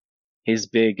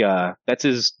that's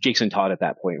his Jason Todd at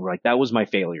that point. Where like that was my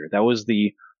failure. That was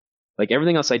like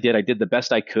everything else I did the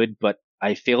best I could, but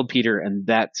I failed Peter, and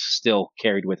that still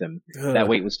carried with him. That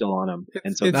weight was still on him,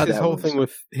 and so it's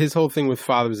his whole thing with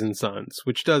fathers and sons,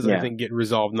 which does I think get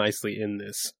resolved nicely in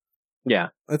this. Yeah,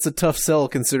 that's a tough sell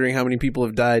considering how many people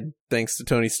have died thanks to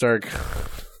Tony Stark.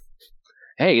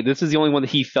 Hey, this is the only one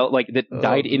that he felt like that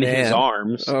died in his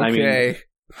arms. Okay. I mean,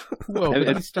 Well,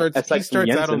 he starts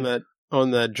out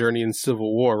on that journey in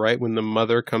Civil War, right? When the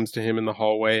mother comes to him in the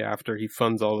hallway after he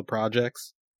funds all the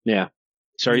projects. Yeah.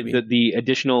 Sorry, the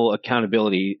additional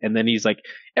accountability, and then he's like,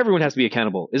 everyone has to be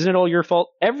accountable. Isn't it all your fault?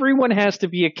 Everyone has to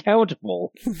be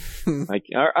accountable. Like,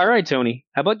 all right, Tony,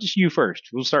 how about just you first?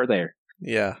 We'll start there.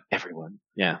 Yeah. Everyone.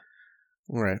 Yeah.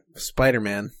 All right.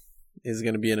 Spider-Man is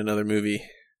going to be in another movie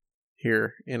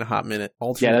here in a hot minute.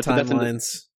 Alternate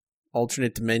timelines,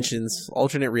 alternate dimensions,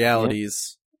 alternate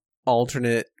realities,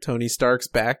 alternate Tony Stark's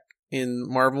back in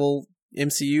Marvel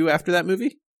MCU after that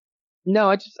movie? No,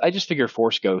 I just figure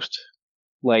Force Ghost.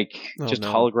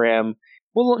 Hologram.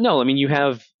 Well, no, I mean you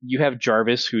have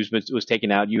Jarvis was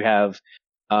taken out. You have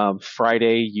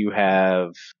Friday. You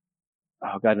have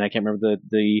and I can't remember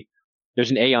there's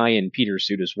an AI in Peter's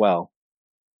suit as well,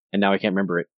 and now I can't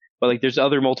remember it. But like there's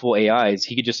other multiple AIs.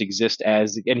 He could just exist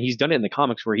as, and he's done it in the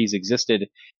comics where he's existed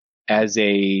as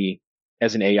an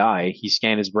AI. He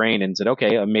scanned his brain and said,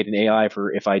 okay, I made an AI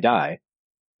for if I die,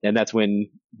 and that's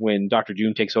when Dr.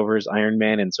 Doom takes over as Iron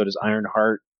Man, and so does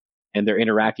Ironheart. And they're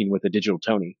interacting with the digital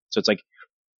Tony. So it's like,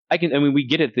 we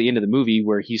get it at the end of the movie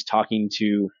where he's talking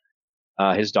to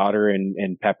his daughter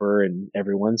and Pepper and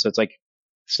everyone. So it's like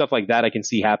stuff like that I can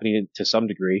see happening to some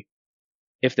degree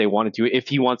if they wanted to. If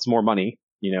he wants more money,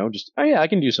 just, oh yeah, I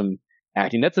can do some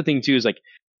acting. That's the thing too, is like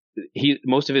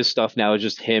most of his stuff now is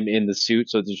just him in the suit.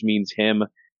 So it just means him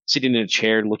sitting in a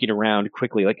chair looking around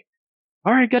quickly like,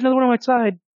 all right, got another one on my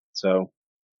side. So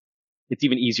it's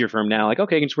even easier for him now. Like,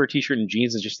 okay, I can just wear a t-shirt and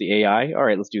jeans as just the AI. All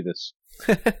right, let's do this.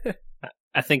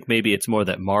 I think maybe it's more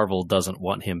that Marvel doesn't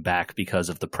want him back because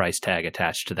of the price tag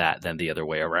attached to that than the other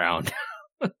way around.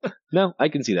 No, I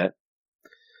can see that.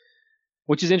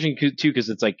 Which is interesting too, because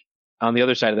it's like on the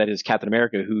other side of that is Captain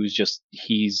America,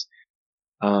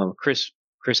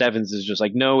 Chris Evans is just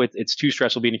like, no, it's too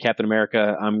stressful being a Captain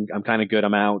America. I'm kind of good.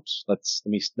 I'm out. Let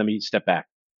me step back.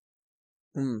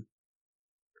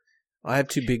 I have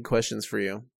two big questions for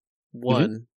you.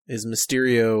 One, is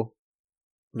Mysterio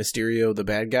the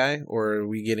bad guy, or are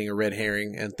we getting a red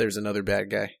herring and there's another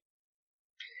bad guy?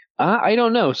 I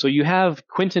don't know. So you have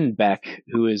Quentin Beck,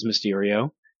 who is Mysterio,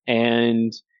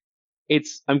 and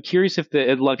I'm curious if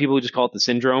a lot of people just call it the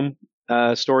syndrome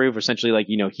story of essentially like,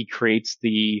 he creates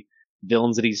the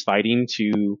villains that he's fighting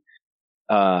to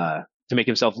make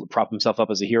prop himself up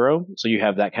as a hero. So you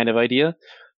have that kind of idea.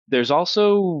 There's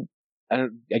also, I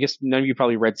guess none of you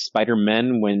probably read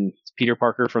Spider-Man when Peter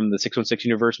Parker from the 616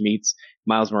 universe meets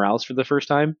Miles Morales for the first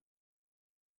time.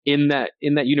 In that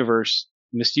universe,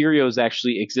 Mysterios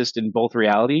actually exist in both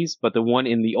realities, but the one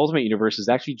in the Ultimate Universe is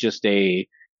actually just a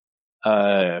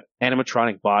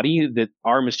animatronic body that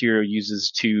our Mysterio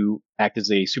uses to act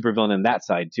as a supervillain in that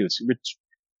side too. It's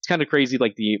kind of crazy,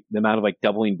 like the amount of like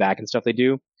doubling back and stuff they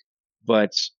do.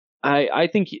 But I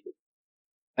think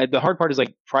the hard part is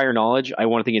like prior knowledge. I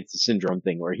want to think it's the syndrome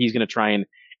thing where he's going to try and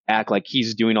act like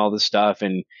he's doing all this stuff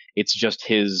and it's just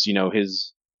his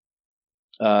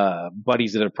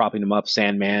buddies that are propping him up,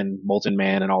 Sandman, Molten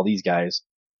Man, and all these guys.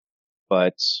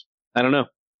 But I don't know.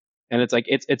 And it's like,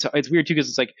 it's weird too, because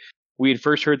it's like, we had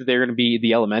first heard that they were going to be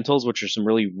the Elementals, which are some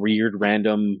really weird,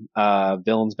 random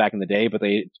villains back in the day, but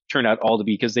they turned out all to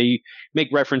be, because they make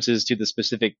references to the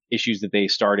specific issues that they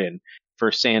start in.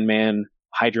 For Sandman,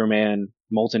 Hydro Man,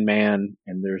 Molten Man,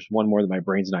 and there's one more that my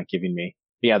brain's not giving me.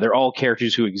 But yeah, they're all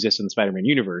characters who exist in the Spider-Man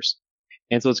universe.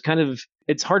 And so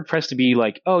it's hard pressed to be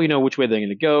like, oh, which way they're going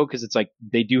to go, because it's like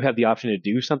they do have the option to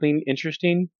do something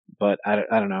interesting, but I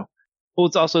don't know. Well,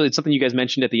 it's something you guys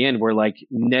mentioned at the end where like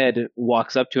Ned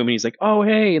walks up to him and he's like, oh,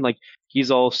 hey. And like,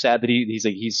 he's all sad that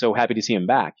he's so happy to see him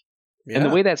back. Yeah. And the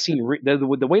way that scene,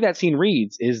 the way that scene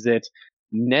reads is that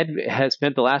Ned has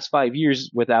spent the last 5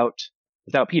 years without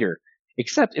Peter.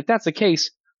 Except if that's the case,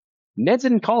 Ned's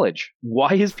in college.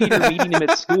 Why is Peter meeting him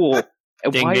at school?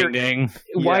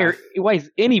 Why is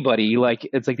anybody like,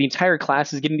 it's like the entire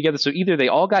class is getting together. So either they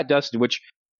all got dusted, which,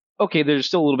 okay, there's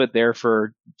still a little bit there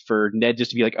for Ned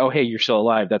just to be like, oh, hey, you're still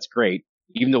alive. That's great.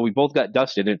 Even though we both got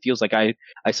dusted, it feels like I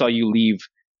saw you leave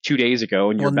 2 days ago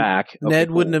and you're back. Okay,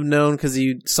 Ned wouldn't have known because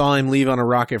you saw him leave on a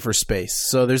rocket for space.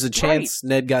 So there's a chance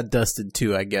Ned got dusted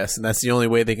too, I guess. And that's the only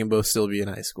way they can both still be in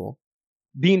high school.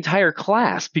 The entire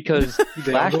class, because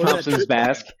Flash Thompson's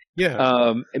back.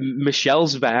 Yeah.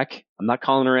 Michelle's back. I'm not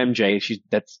calling her MJ.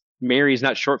 Mary's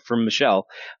not short for Michelle,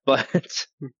 but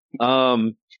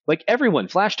like everyone,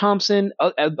 Flash Thompson,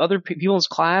 other people in his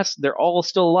class, they're all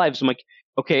still alive. So I'm like,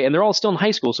 okay, and they're all still in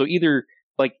high school. So either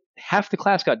like half the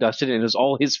class got dusted and it was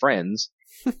all his friends.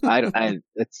 This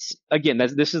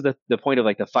is the point of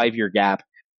like the 5-year gap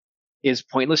is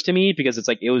pointless to me, because it's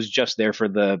like it was just there for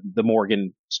the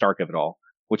Morgan Stark of it all,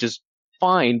 which is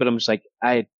fine, but I'm just like,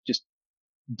 I just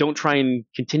don't try and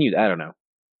continue that. I don't know.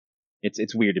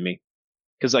 It's weird to me.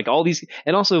 Because like all these,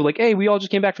 and also like, hey, we all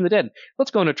just came back from the dead. Let's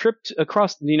go on a trip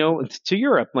across, to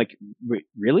Europe. I'm like,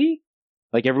 really?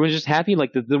 Like everyone's just happy?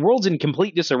 Like the world's in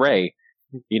complete disarray,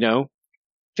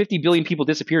 50 billion people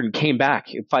disappeared and came back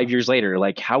 5 years later.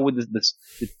 Like, how would this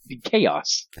be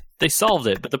chaos? They solved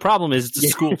it, but the problem is it's a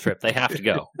school trip. They have to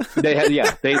go. They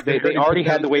already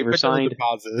had the waiver signed.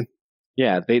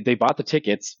 Yeah, they bought the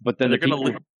tickets, but then they're going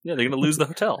to lose the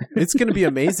hotel. It's going to be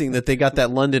amazing that they got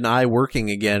that London Eye working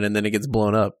again, and then it gets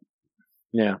blown up.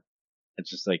 Yeah, it's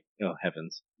just like, oh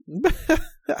heavens.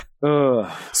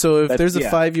 So if there's a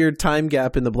 5-year time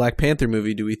gap in the Black Panther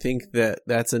movie, do we think that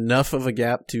that's enough of a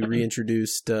gap to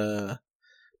reintroduce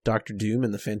Dr. Doom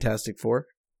and the Fantastic Four?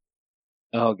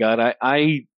 Oh God,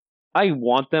 I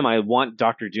want them. I want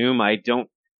Dr. Doom. I don't.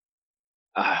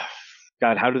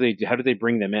 God, how do they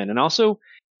bring them in? And also,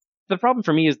 the problem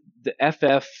for me is the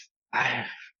FF.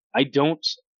 I don't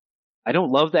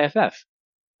love the FF.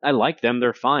 I like them;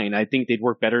 they're fine. I think they'd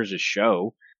work better as a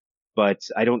show, but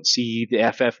I don't see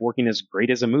the FF working as great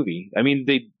as a movie. I mean,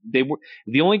 they were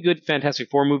the only good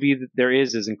Fantastic Four movie that there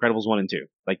is Incredibles 1 and 2.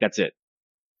 Like that's it.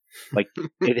 Like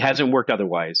it hasn't worked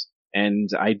otherwise, and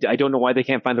I don't know why they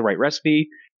can't find the right recipe,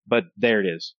 but there it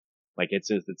is. Like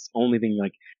it's only thing.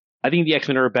 Like I think the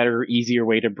X-Men are a better, easier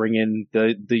way to bring in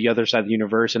the other side of the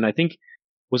universe. And I think,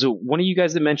 was it one of you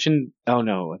guys that mentioned? Oh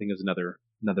no, I think it was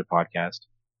another podcast.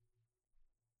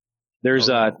 There's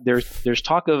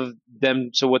talk of them.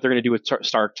 So what they're going to do with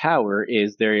Stark Tower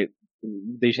is they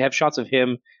have shots of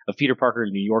Peter Parker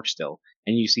in New York still,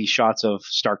 and you see shots of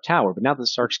Stark Tower. But now that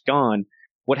Stark's gone,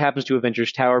 what happens to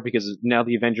Avengers Tower? Because now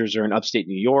the Avengers are in upstate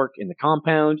New York in the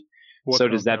compound. So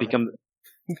does that become?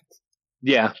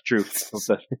 Yeah, true.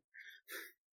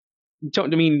 I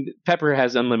mean, Pepper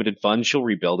has unlimited funds. She'll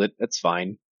rebuild it. That's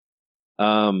fine.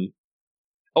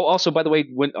 Also, by the way,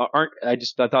 I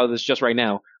thought of this just right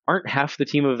now. Aren't half the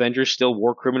team of Avengers still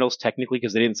war criminals technically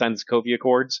because they didn't sign the Sokovia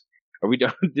Accords? Are we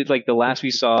done? Like the last we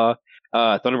saw,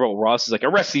 Thunderbolt Ross is like,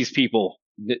 arrest these people.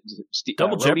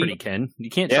 Double jeopardy, Ken. You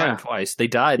can't try them twice. They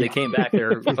died. They came back.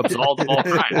 They're absolved of all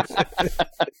crimes.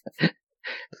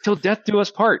 Till death do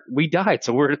us part. We died,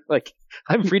 so we're like,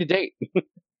 I'm free to date.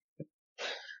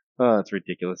 Oh, it's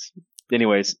ridiculous.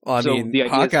 Anyways, well,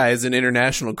 Hawkeye is an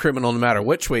international criminal no matter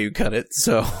which way you cut it.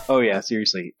 So, oh yeah,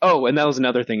 seriously. Oh, and that was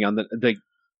another thing on the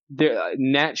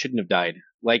Nat shouldn't have died.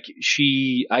 Like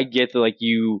I get that, like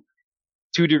you,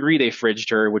 to a degree they fridged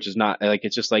her, which is not like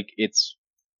it's just like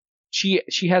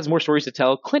she has more stories to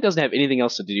tell. Clint doesn't have anything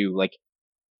else to do. Like,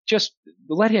 just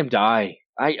let him die.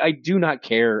 I do not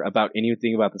care about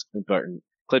anything about this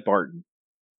Clint Barton.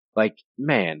 Like,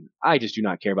 man, I just do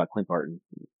not care about Clint Barton.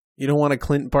 You don't want a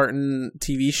Clint Barton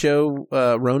TV show,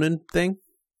 Ronin thing?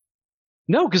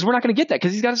 No, because we're not going to get that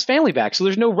because he's got his family back. So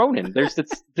there's no Ronin.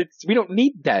 We don't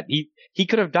need that. He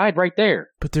could have died right there.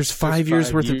 But there's 5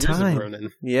 years worth of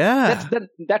time. Yeah,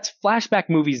 that's flashback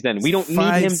movies. Then we don't need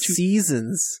him 5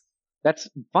 seasons. That's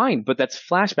fine, but that's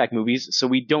flashback movies, so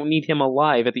we don't need him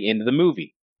alive at the end of the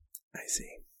movie. I see.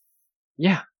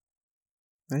 Yeah,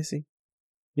 I see.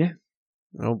 Yeah.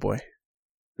 Oh boy.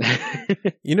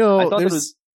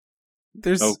 There's.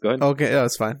 Oh, good. Okay,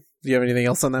 that's fine. Do you have anything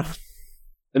else on that one?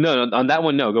 No, on that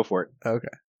one, no. Go for it. Okay.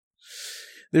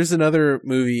 There's another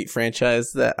movie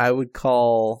franchise that I would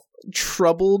call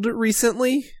troubled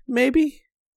recently, maybe.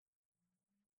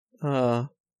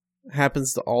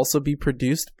 Happens to also be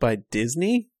produced by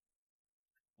Disney.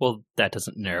 Well, that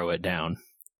doesn't narrow it down.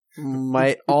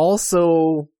 Might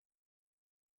also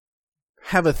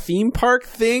have a theme park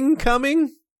thing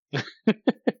coming.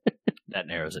 That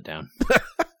narrows it down.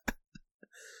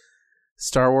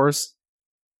 Star Wars.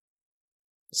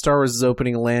 Star Wars is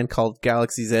opening a land called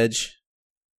Galaxy's Edge.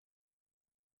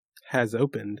 Has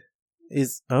opened.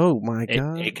 Oh my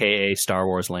god. AKA Star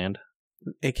Wars Land.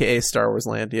 AKA Star Wars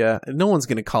Land, yeah. No one's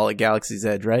going to call it Galaxy's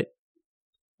Edge, right?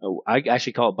 Oh, I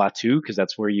actually call it Batuu because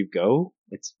that's where you go.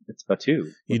 It's Batuu.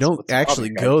 You don't actually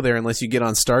go there unless you get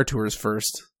on Star Tours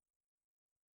first.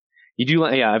 You do,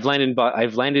 yeah. I've landed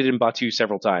in Batuu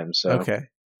several times. So. Okay.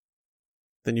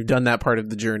 Then you've done that part of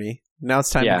the journey. Now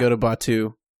it's time to go to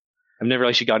Batuu. I've never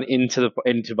actually gone into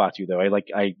Batuu though.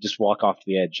 I just walk off to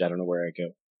the edge. I don't know where I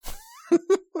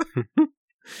go.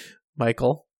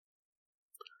 Michael?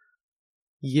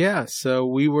 Yeah, so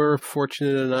we were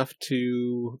fortunate enough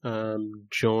to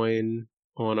join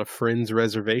on a friend's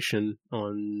reservation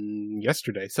on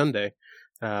Sunday,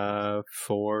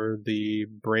 for the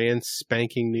brand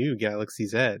spanking new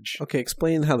Galaxy's Edge. Okay,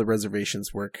 explain how the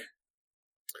reservations work.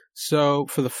 So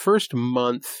for the first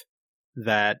month,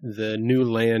 that the new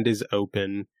land is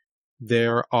open,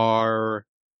 there are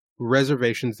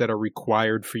reservations that are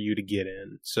required for you to get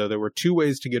in. So there were 2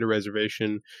 ways to get a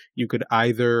reservation. You could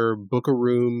either book a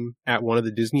room at one of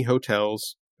the Disney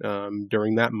hotels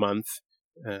during that month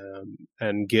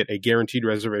and get a guaranteed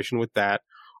reservation with that,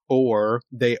 or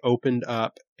they opened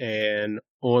up an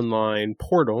online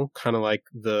portal, kind of like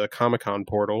the Comic-Con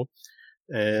portal,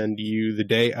 and the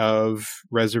day of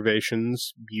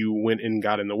reservations, you went and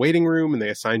got in the waiting room, and they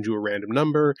assigned you a random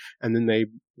number, and then they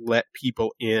let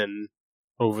people in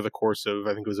over the course of,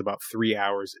 I think it was about 3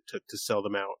 hours it took to sell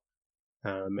them out.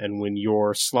 And when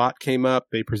your slot came up,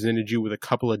 they presented you with a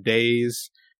couple of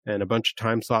days and a bunch of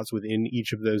time slots within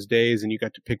each of those days, and you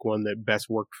got to pick one that best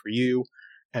worked for you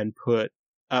and put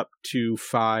up to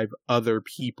 5 other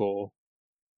people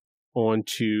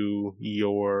onto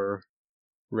your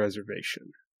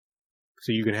reservation.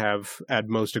 So you can have, at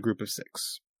most, a group of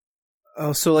 6.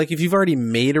 Oh, so like if you've already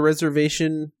made a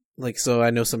reservation, like, so I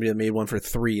know somebody that made one for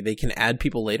 3, they can add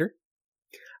people later?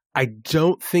 I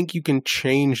don't think you can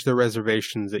change the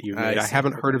reservations that you made. I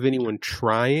haven't heard of anyone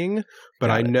trying, but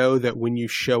I know that when you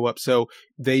show up, so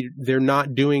they're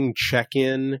not doing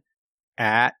check-in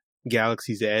at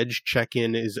Galaxy's Edge.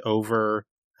 Check-in is over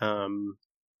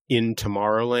in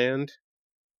Tomorrowland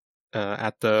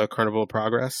at the Carnival of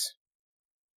Progress.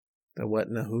 The what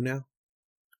and the who now?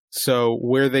 So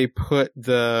where they put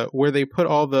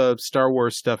all the Star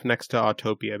Wars stuff next to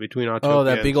Autopia, between Autopia. Oh,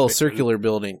 that big old circular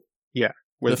building. Yeah.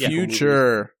 The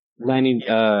future. Landing,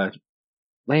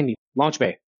 launch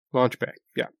bay. Launch bay.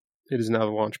 Yeah. It is now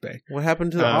the launch bay. What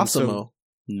happened to the Osimo?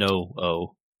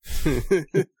 That's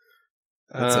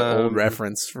an old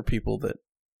reference for people that.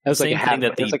 That was same like thing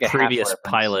that the previous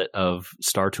pilot of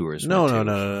Star Tours. No.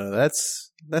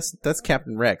 That's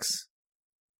Captain Rex.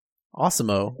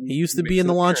 Osimo. He used to be in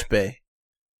the launch bay.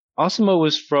 Osimo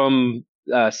was from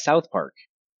South Park.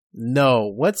 No.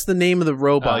 What's the name of the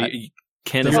robot?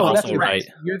 Ken is also right.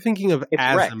 You're thinking of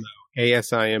Asimo,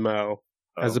 ASIMO,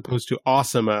 as opposed to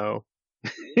Osimo.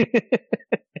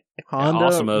 Honda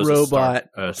Osimo's robot,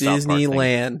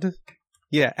 Disneyland.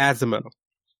 Yeah, Asimo.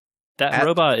 That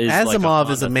robot is Asimov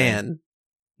like is a man. Thing.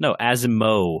 No,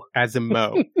 Asimo.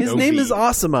 Asimo. His name is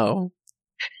Osimo.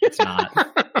 It's not.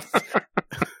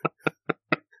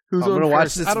 I'm going to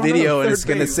watch this video and it's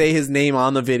going to say his name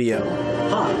on the video.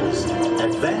 Honda's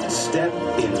advanced step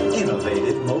in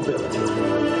innovative mobility.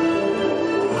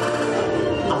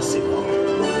 Osimo.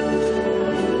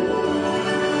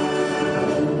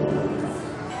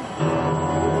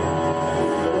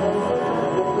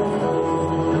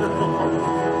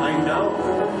 I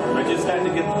know. I just had to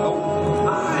get. Oh,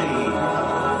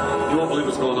 hi. You won't believe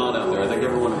what's going on out there. I think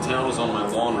everyone in town is on my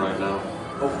lawn right now.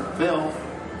 Oh, Phil.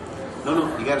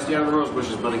 No, you gotta stay out of the rose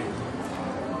bushes, buddy.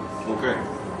 Okay.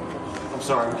 I'm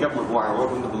sorry, I'm Kevin McGuire.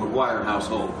 Welcome to the McGuire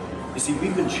household. You see,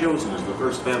 we've been chosen as the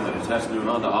first family to test a new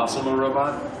Honda Osimo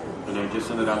robot, and I just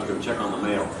sent it out to go check on the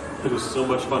mail. It was so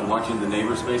much fun watching the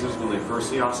neighbors' faces when they first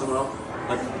see Osimo.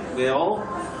 Like, they all...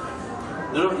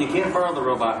 No, you can't borrow the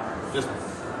robot. Just...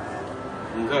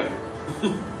 Okay.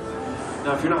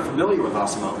 Now, if you're not familiar with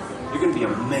Osimo, you're going to be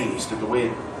amazed at the way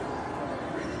it...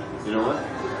 You know what?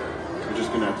 You're just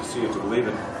going to have to see it to believe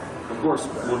it. Of course,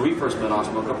 when we first met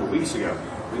Osimo a couple of weeks ago,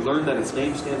 we learned that its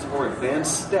name stands for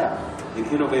Advanced Step in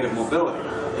Innovative Mobility.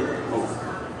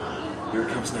 Oh, here it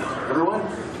comes now. Everyone,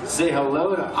 say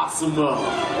hello to Osimo.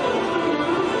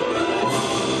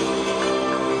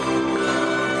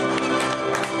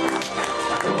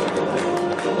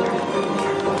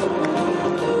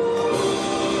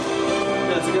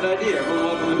 That's a good idea. Everyone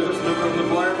welcome the newest member of the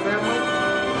McGuire family,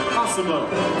 Osimo.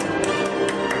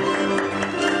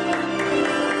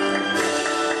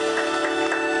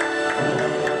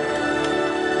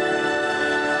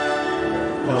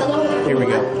 Here we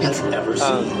go.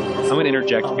 I'm going to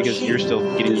interject because you're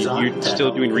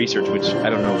still doing research, which I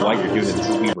don't know why you're doing it. This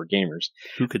is We Were Gamers,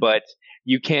 but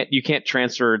you can't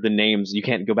transfer the names. You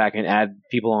can't go back and add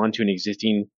people onto an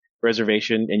existing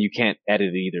reservation, and you can't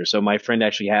edit it either. So my friend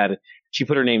actually she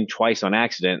put her name twice on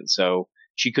accident, so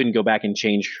she couldn't go back and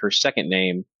change her second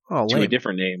name to a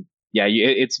different name. Yeah,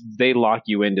 they lock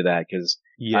you into that because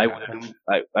I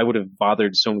would have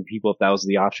bothered so many people if that was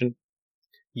the option.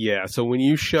 Yeah, so when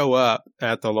you show up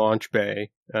at the launch bay,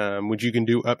 which you can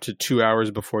do up to 2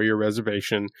 hours before your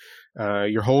reservation,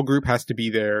 your whole group has to be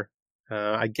there.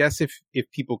 I guess if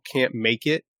people can't make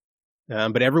it,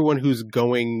 but everyone who's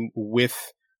going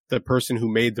with the person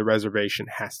who made the reservation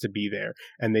has to be there.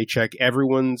 And they check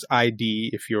everyone's ID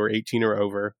if you're 18 or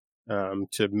over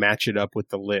to match it up with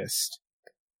the list.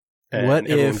 And what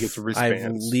everyone if gets I've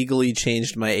wristbands. legally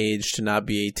changed my age to not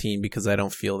be 18 because I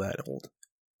don't feel that old?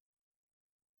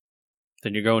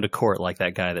 Then you're going to court like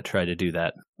that guy that tried to do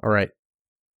that. All right.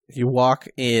 You walk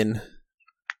in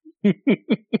and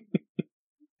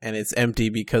it's empty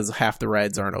because half the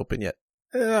rides aren't open yet.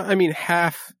 I mean,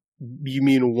 half, you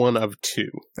mean one of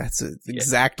two. That's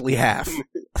exactly half.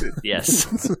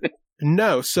 Yes.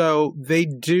 No, so they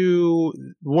do.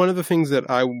 One of the things that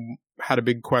I had a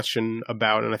big question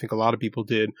about, and I think a lot of people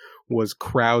did, was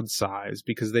crowd size,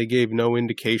 because they gave no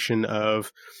indication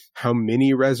of how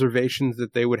many reservations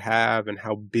that they would have and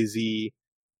how busy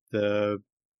the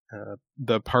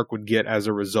park would get as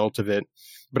a result of it.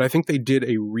 But I think they did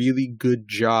a really good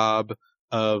job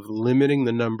of limiting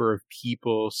the number of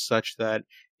people such that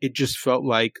it just felt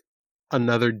like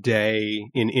another day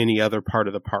in any other part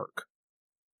of the park.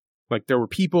 Like, there were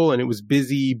people and it was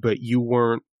busy, but you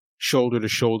weren't shoulder to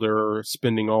shoulder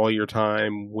spending all your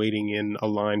time waiting in a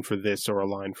line for this or a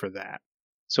line for that.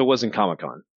 So it wasn't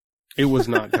Comic-Con. It was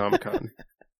not Comic-Con.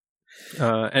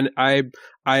 And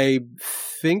I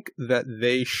think that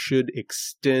they should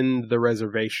extend the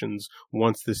reservations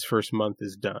once this first month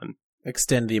is done.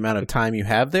 Extend the amount of time you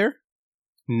have there?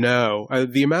 No,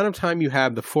 the amount of time you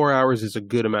have, the 4 hours, is a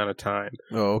good amount of time.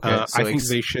 Oh, okay. I think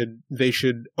they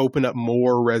should open up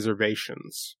more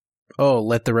reservations.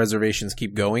 Let the reservations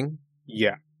keep going?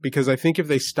 Yeah, because I think if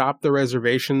they stop the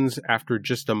reservations after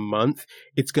just a month,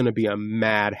 it's going to be a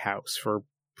madhouse for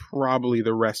probably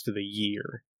the rest of the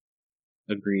year.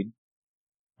 Agreed.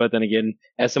 But then again,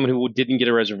 as someone who didn't get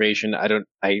a reservation,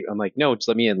 I'm like, no, just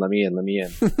let me in.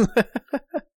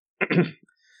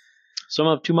 So I'm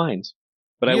of two minds.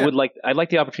 But Yeah. I'd like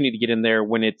the opportunity to get in there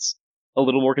when it's a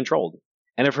little more controlled.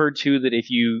 And I've heard too that if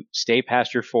you stay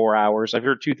past your 4 hours, I've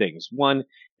heard two things. One,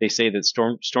 they say that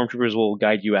stormtroopers will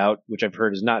guide you out, which I've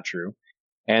heard is not true.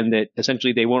 And that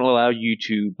essentially they won't allow you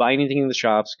to buy anything in the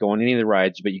shops, go on any of the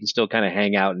rides, but you can still kind of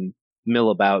hang out and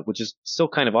mill about, which is still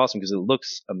kind of awesome because it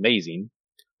looks amazing.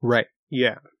 Right,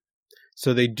 yeah.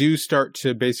 So they do start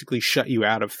to basically shut you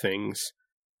out of things.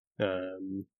 I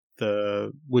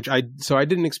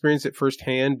didn't experience it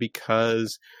firsthand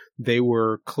because they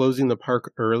were closing the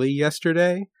park early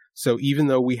yesterday. So even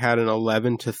though we had an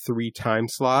 11 to 3 time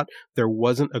slot, there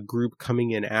wasn't a group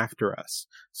coming in after us.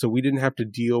 So we didn't have to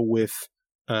deal with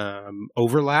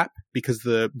overlap because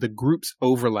the groups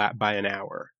overlap by an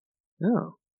hour.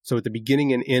 Oh. So at the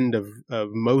beginning and end of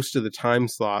most of the time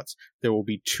slots, there will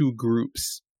be 2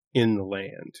 groups in the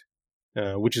land.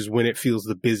 Which is when it feels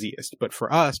the busiest. But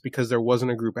for us, because there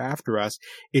wasn't a group after us,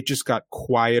 it just got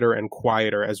quieter and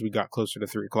quieter as we got closer to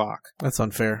 3 o'clock. That's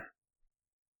unfair.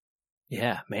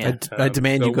 Yeah, man. I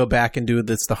demand you go back and do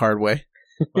this the hard way.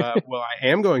 Well, I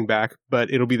am going back,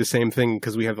 but it'll be the same thing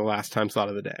because we have the last time slot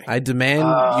of the day. I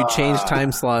demand you change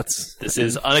time slots. This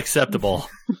is unacceptable.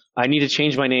 I need to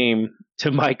change my name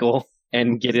to Michael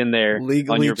and get in there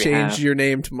Legally on your change behalf. your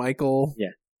name to Michael.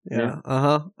 Yeah.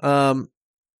 Uh-huh.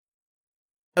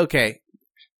 Okay.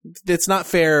 It's not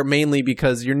fair mainly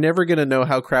because you're never going to know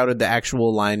how crowded the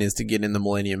actual line is to get in the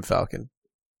Millennium Falcon.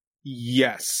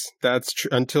 Yes, that's true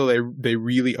until they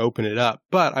really open it up.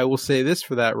 But I will say this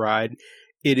for that ride.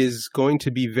 It is going to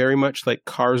be very much like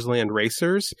Cars Land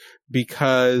Racers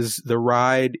because the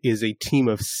ride is a team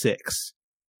of 6.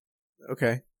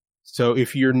 Okay. So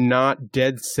if you're not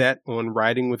dead set on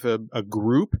riding with a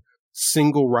group,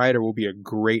 single rider will be a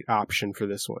great option for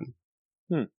this one.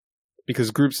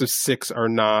 Because groups of 3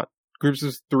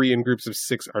 and groups of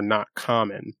 6 are not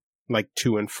common like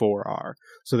 2 and 4 are.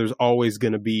 So there's always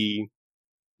going to be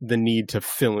the need to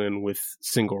fill in with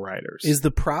single riders. Is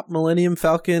the prop Millennium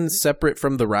Falcon separate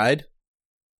from the ride?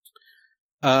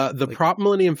 Prop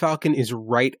Millennium Falcon is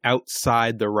right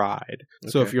outside the ride.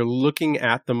 Okay. So if you're looking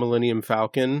at the Millennium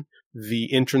Falcon,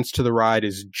 the entrance to the ride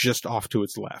is just off to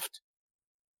its left.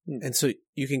 And so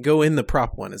you can go in the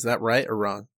prop one. Is that right or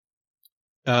wrong?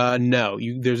 No,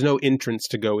 there's no entrance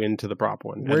to go into the prop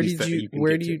one. Where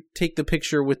do you take the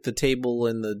picture with the table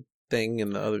and the thing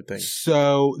and the other thing?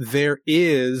 So there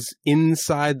is,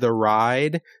 inside the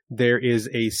ride, there is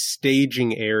a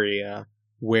staging area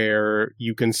where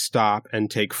you can stop and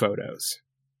take photos.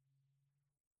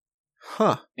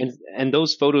 Huh. And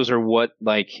those photos are what,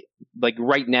 like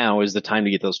right now is the time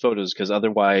to get those photos, because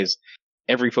otherwise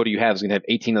every photo you have is going to have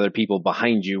 18 other people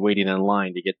behind you waiting in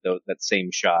line to get that same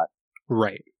shot.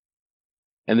 Right.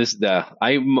 And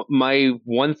my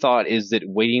one thought is that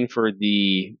waiting for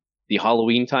the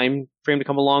Halloween time frame to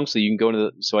come along so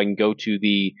I can go to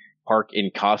the park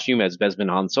in costume as Bespin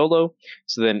Han Solo,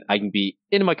 so then I can be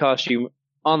in my costume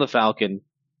on the Falcon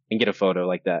and get a photo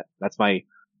like that. That's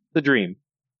the dream.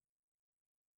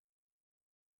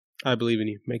 I believe in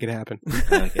you. Make it happen.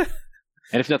 I like it.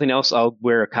 And if nothing else, I'll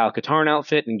wear a Kyle Katarn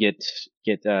outfit and get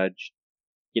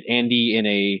Andy in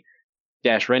a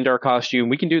Dash Rendar costume.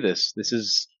 We can do this. This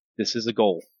is a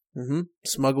goal. Mm-hmm.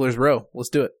 Smuggler's Row. Let's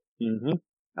do it. Mm-hmm.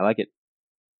 I like it.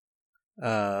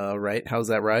 Right. How's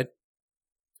that ride?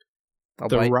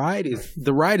 The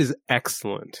ride is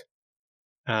excellent.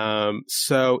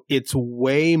 So it's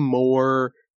way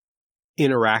more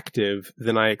interactive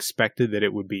than I expected that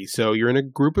it would be. So you're in a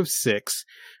group of 6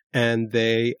 and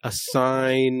they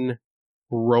assign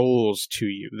roles to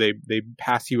you. They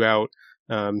pass you out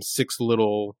 6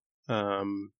 little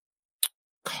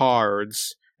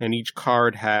cards, and each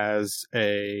card has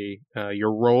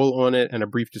your role on it and a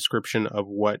brief description of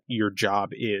what your job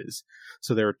is.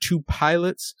 So there are 2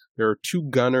 pilots, there are 2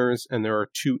 gunners, and there are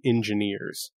 2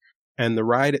 engineers. And the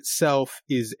ride itself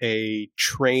is a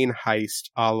train heist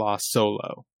a la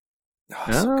Solo.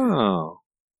 Oh.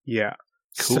 Yeah.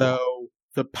 Cool. So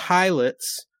the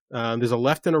pilots, there's a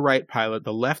left and a right pilot.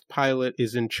 The left pilot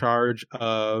is in charge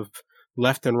of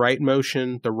left and right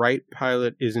motion. The right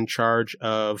pilot is in charge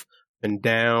of and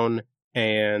down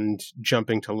and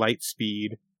jumping to light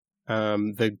speed.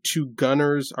 The 2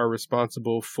 gunners are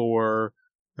responsible for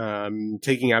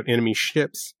taking out enemy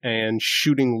ships and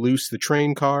shooting loose the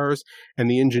train cars,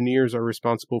 and the engineers are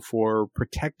responsible for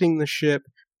protecting the ship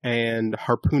and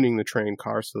harpooning the train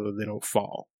cars so that they don't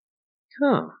fall.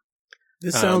 Huh.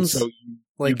 This sounds so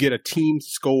you get a team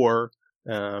score,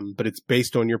 but it's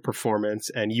based on your performance,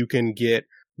 and you can get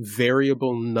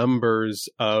variable numbers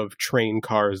of train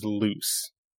cars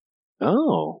loose.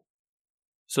 Oh.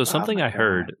 So something I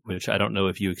heard, which I don't know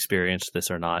if you experienced this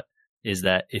or not, is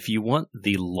that if you want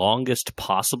the longest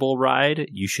possible ride,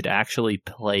 you should actually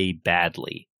play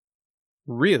badly.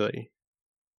 Really?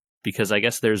 Because I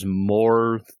guess there's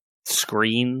more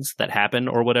screens that happen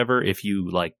or whatever if you,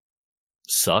 like,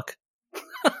 suck.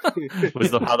 Was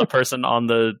how the person on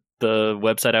the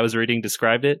website I was reading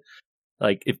described it.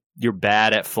 Like, if you're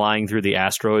bad at flying through the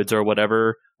asteroids or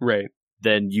whatever, right,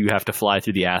 then you have to fly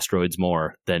through the asteroids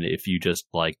more than if you just,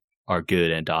 like, are good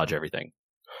and dodge everything.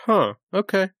 Huh,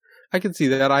 okay. I can see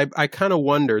that. I kind of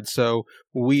wondered. So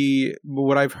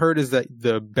what I've heard is that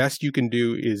the best you can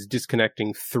do is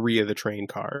disconnecting 3 of the train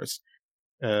cars.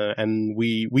 And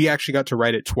we actually got to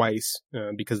ride it twice,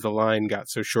 because the line got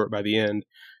so short by the end.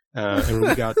 And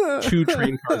we got 2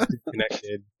 train cars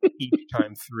disconnected each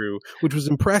time through, which was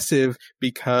impressive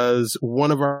because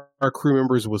one of our crew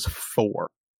members was 4.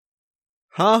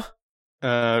 Huh?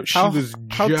 How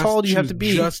tall do you have to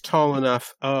be? Just tall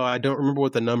enough. Oh, I don't remember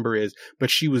what the number is,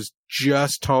 but she was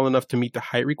just tall enough to meet the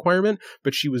height requirement,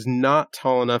 but she was not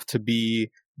tall enough to be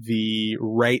the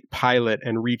right pilot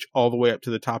and reach all the way up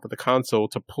to the top of the console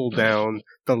to pull down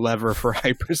the lever for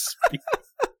hyperspeed.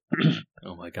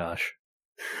 Oh my gosh.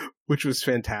 Which was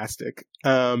fantastic.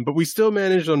 But we still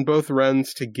managed on both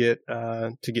runs to get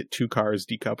 2 cars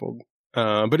decoupled.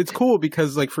 But it's cool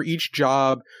because, like, for each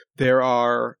job, there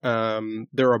are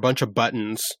a bunch of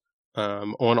buttons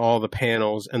on all the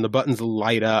panels, and the buttons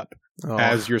light up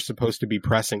as you're supposed to be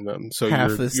pressing them. So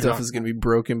half this stuff is going to be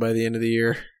broken by the end of the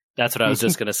year. That's what I was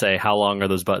just going to say. How long are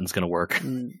those buttons going to work?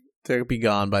 They'll be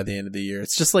gone by the end of the year.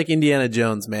 It's just like Indiana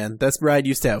Jones, man. That ride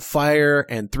used to have fire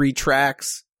and 3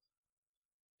 tracks.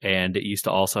 And it used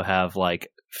to also have, like,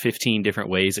 15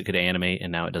 different ways it could animate,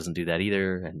 and now it doesn't do that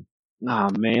either. And oh,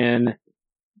 man.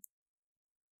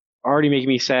 Already making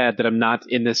me sad that I'm not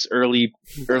in this early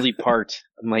part.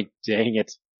 I'm like, dang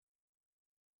it.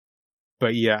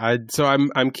 But yeah,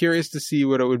 I'm curious to see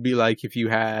what it would be like if you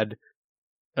had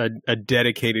a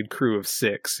dedicated crew of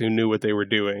 6 who knew what they were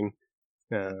doing.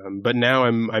 But now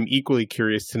I'm equally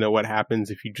curious to know what happens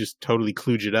if you just totally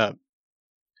kludge it up.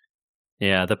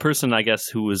 Yeah, the person, I guess,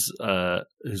 whose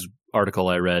article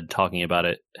I read talking about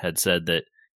it had said that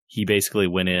he basically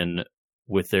went in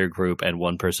with their group and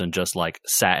one person just, like,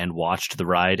 sat and watched the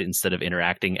ride instead of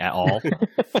interacting at all.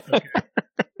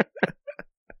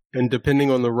 And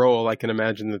depending on the role, I can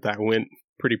imagine that went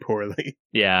pretty poorly.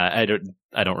 Yeah,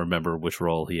 I don't remember which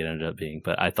role he ended up being,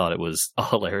 but I thought it was a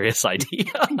hilarious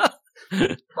idea.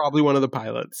 Probably one of the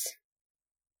pilots.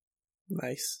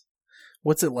 Nice.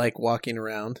 What's it like walking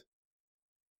around?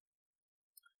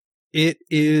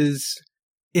 It's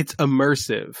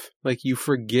immersive. Like, you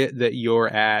forget that you're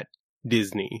at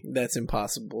Disney. That's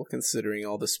impossible considering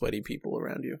all the sweaty people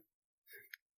around you.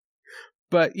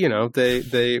 But, you know,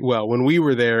 well, when we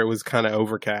were there, it was kind of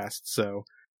overcast, so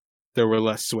there were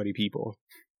less sweaty people.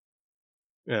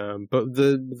 But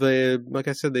like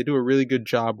I said, they do a really good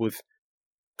job with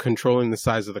controlling the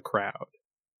size of the crowd.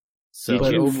 So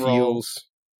but it overall, feels...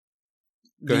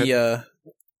 Go ahead.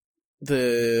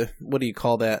 the what do you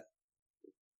call that?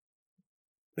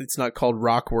 it's not called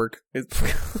rock work. It's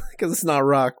because it's not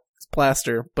rock, it's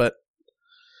plaster, but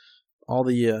all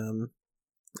the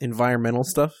environmental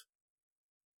stuff.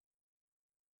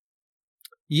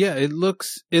 Yeah, it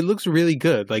looks really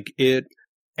good. Like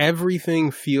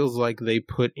everything feels like they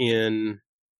put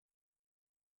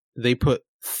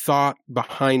thought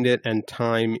behind it and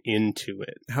time into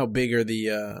it. How big are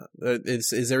the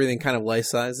is everything kind of life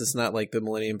size? It's not like the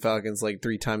Millennium Falcon's like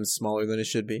 3 times smaller than it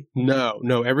should be.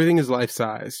 No, everything is life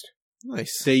sized.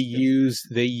 Nice. They use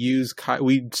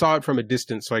we saw it from a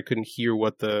distance, so I couldn't hear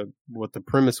what the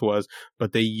premise was,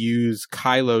 but they use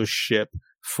Kylo's ship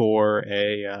for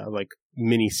a like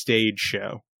mini stage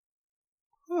show.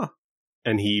 Huh.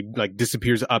 And he like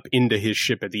disappears up into his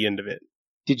ship at the end of it.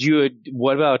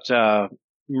 What about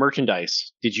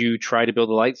merchandise? Did you try to build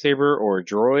a lightsaber or a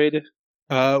droid?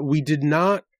 We did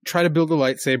not try to build a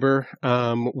lightsaber.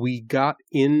 We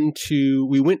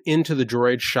went into the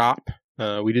droid shop.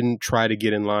 We didn't try to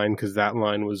get in line because that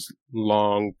line was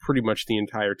long pretty much the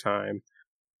entire time.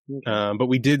 Okay. But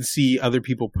we did see other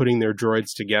people putting their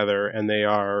droids together, and they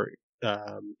are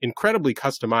incredibly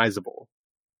customizable.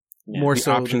 Yeah. More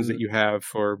so options that you have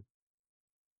for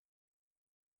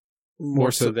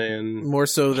more so than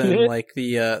like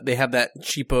they have that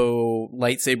cheapo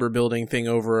lightsaber building thing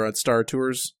over at Star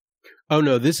Tours. Oh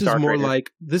no, this is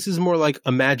more like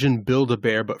Imagine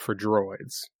Build-A-Bear but for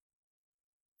droids.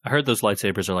 I heard those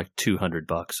lightsabers are like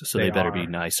 $200, so they better be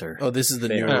nicer. Oh, this is the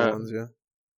newer ones,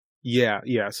 yeah.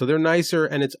 Yeah. So they're nicer,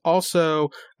 and it's also,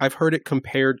 I've heard it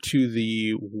compared to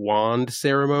the wand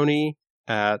ceremony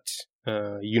at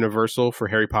Universal for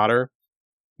Harry Potter,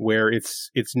 where it's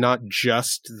not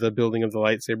just the building of the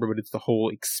lightsaber, but it's the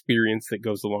whole experience that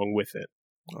goes along with it.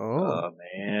 Oh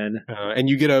man! And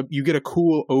you get a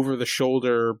cool over the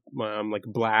shoulder like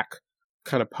black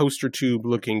kind of poster tube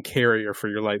looking carrier for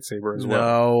your lightsaber as well.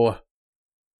 No,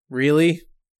 really?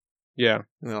 Yeah.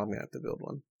 No, I'm gonna have to build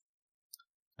one.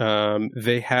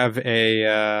 They have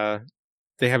a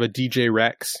DJ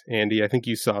Rex, Andy. I think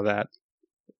you saw that.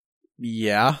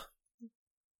 Yeah.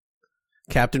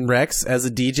 Captain Rex as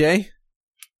a DJ?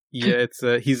 Yeah,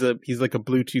 he's like a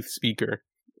Bluetooth speaker.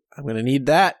 I'm gonna need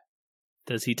that.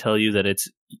 Does he tell you that it's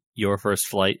your first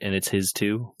flight and it's his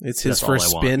too? It's his first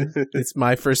spin. It's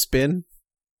my first spin.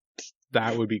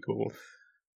 That would be cool.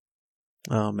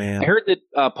 Oh man! I heard that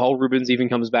Paul Rubens even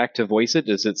comes back to voice it.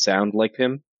 Does it sound like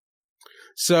him?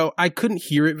 So I couldn't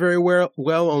hear it very well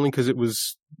only because it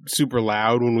was super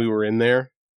loud when we were in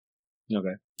there.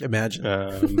 Okay. Imagine.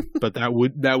 But that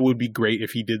would be great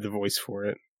if he did the voice for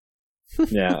it.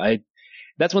 Yeah,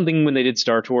 that's one thing when they did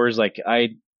Star Tours,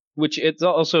 which it's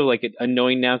also like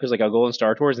annoying now because like I'll go on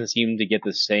Star Tours and seem to get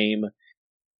the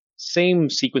same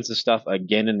sequence of stuff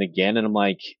again and again, and I'm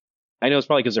like, I know it's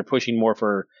probably because they're pushing more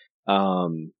for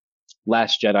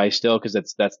Last Jedi still because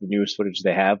that's the newest footage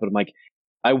they have, but I'm like,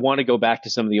 I want to go back to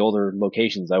some of the older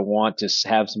locations. I want to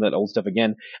have some of that old stuff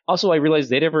again. Also, I realized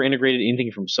they never integrated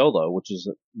anything from Solo, which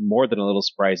is more than a little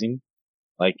surprising.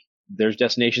 Like, there's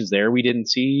destinations there we didn't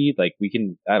see. Like, we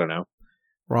can, I don't know.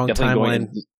 Wrong timeline.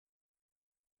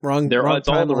 It's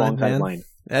all the wrong timeline.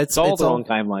 It's all the wrong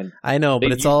timeline. I know,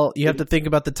 but you have to think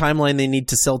about the timeline they need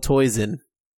to sell toys in.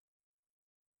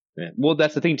 Yeah. Well,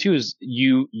 that's the thing too, is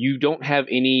you don't have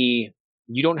any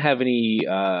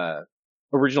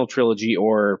original trilogy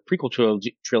or prequel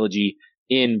trilogy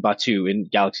in Batuu, in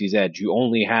Galaxy's Edge. You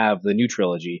only have the new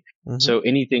trilogy. Mm-hmm. So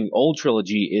anything old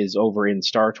trilogy is over in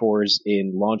Star Tours,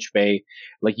 in Launch Bay.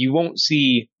 Like you won't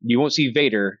see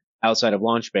Vader outside of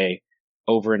Launch Bay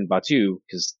over in Batuu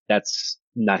because that's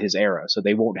not his era. So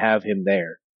they won't have him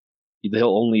there.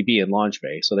 He'll only be in Launch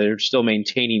Bay. So they're still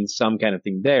maintaining some kind of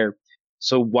thing there.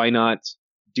 So why not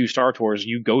do Star Tours?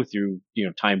 You go through,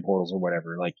 time portals or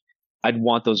whatever. Like I'd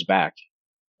want those back.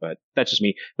 But that's just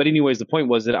me. But anyways, the point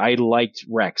was that I liked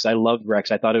Rex. I loved Rex.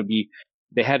 I thought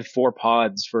they had 4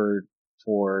 pods for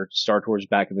Star Tours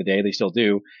back in the day. They still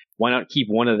do. Why not keep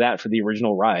one of that for the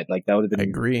original ride? Like that would have been. I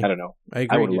agree. I don't know. I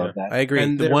agree. I would have loved that. I agree.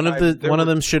 And one of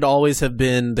them should always have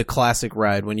been the classic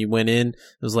ride. When you went in, it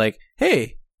was like,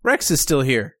 hey, Rex is still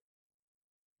here.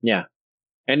 Yeah.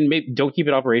 And maybe don't keep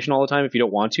it operational all the time if you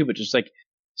don't want to, but just like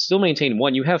still maintain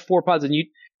one. You have 4 pods and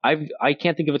I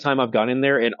can't think of a time I've gone in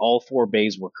there and all 4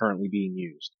 bays were currently being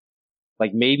used.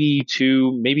 Like maybe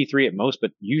 2, maybe 3 at most,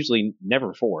 but usually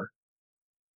never 4.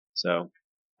 So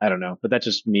I don't know, but that's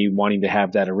just me wanting to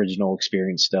have that original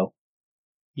experience still.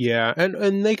 Yeah,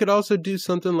 and they could also do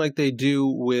something like they do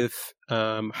with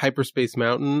Hyperspace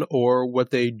Mountain, or what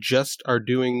they just are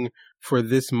doing for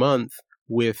this month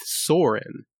with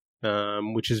Soarin',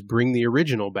 which is bring the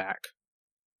original back.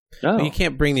 Oh. You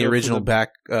can't bring the original back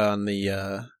on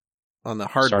the on the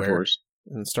hardware. Star Tours.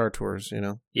 And Star Tours, you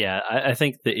know. Yeah, I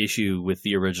think the issue with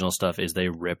the original stuff is they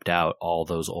ripped out all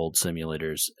those old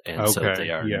simulators, and so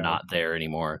they are not there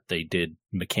anymore. They did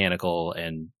mechanical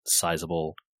and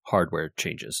sizable hardware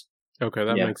changes. Okay,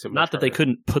 that makes it not that they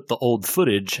couldn't put the old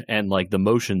footage and like the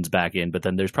motions back in, but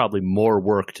then there's probably more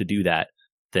work to do that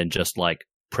than just like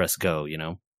press go, you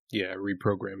know? Yeah,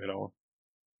 reprogram it all.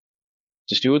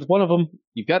 Just do it with one of them.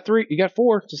 You've got 3, you got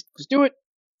 4. Just do it.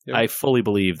 Yep. I fully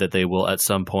believe that they will at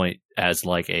some point, as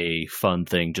like a fun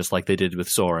thing, just like they did with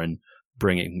Soren,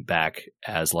 bring it back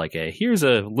as like here's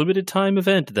a limited time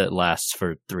event that lasts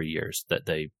for 3 years, that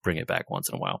they bring it back once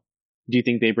in a while. Do you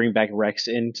think they bring back Rex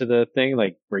into the thing,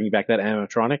 like bring back that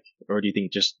animatronic, or do you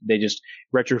think they just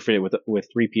retrofit it with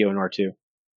 3PO and R2?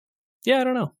 Yeah, I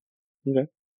don't know. Okay.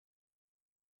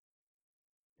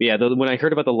 But yeah, when I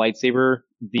heard about the lightsaber,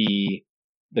 the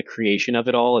creation of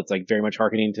it all, it's like very much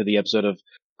harkening to the episode of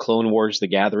Clone Wars: The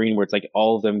Gathering, where it's like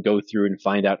all of them go through and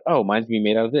find out, oh, mine's gonna be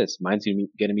made out of this, mine's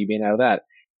gonna be made out of that.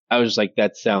 I was just like,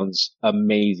 that sounds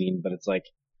amazing, but it's like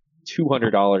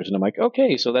 $200, and I'm like,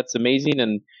 okay, so that's amazing,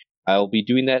 and I'll be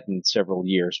doing that in several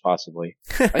years, possibly.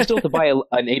 I still have to buy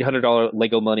an $800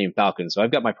 Lego Millennium Falcon, so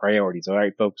I've got my priorities. All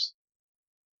right, folks.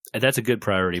 And that's a good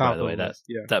priority, by the way.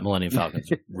 That Millennium Falcon's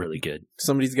really good.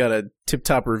 Somebody's got a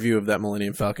tip-top review of that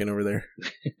Millennium Falcon over there.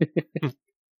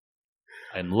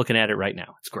 I'm looking at it right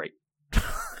now. It's great.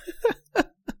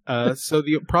 So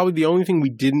probably the only thing we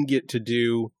didn't get to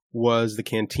do was the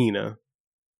cantina.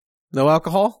 No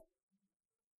alcohol?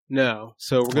 No.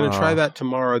 So we're going to try that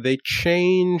tomorrow. They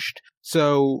changed.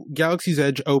 So Galaxy's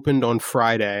Edge opened on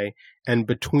Friday, and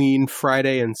between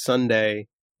Friday and Sunday,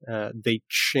 they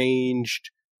changed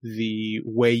the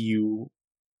way you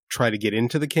try to get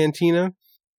into the cantina.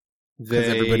 Because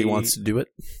everybody wants to do it.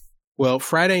 Well,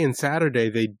 Friday and Saturday,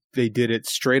 they did it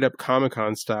straight up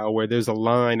Comic-Con style, where there's a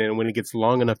line, and when it gets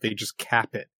long enough, they just cap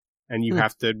it. And you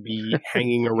have to be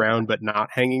hanging around, but not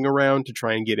hanging around to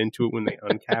try and get into it when they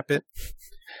uncap it.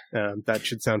 That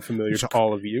should sound familiar to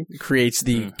all of you. It creates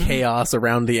the chaos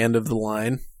around the end of the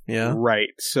line. Yeah. Right.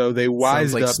 So they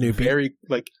wised like up Snoopy.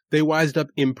 they wised up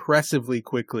impressively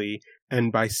quickly.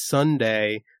 And by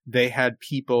Sunday, they had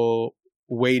people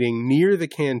waiting near the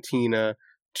cantina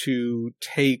to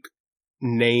take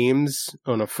names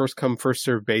on a first come, first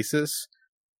served basis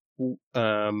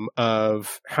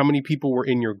of how many people were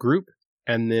in your group.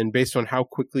 And then based on how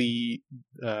quickly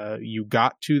you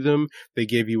got to them, they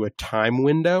gave you a time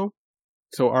window.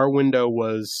 So our window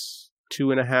was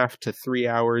 2.5 to 3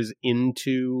 hours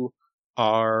into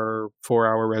our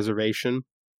 4-hour reservation.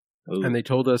 Ooh. And they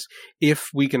told us, if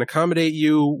we can accommodate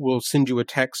you, we'll send you a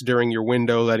text during your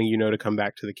window letting you know to come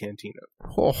back to the cantina.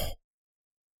 Oh.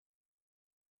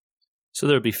 So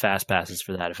there'll be fast passes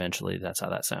for that eventually. That's how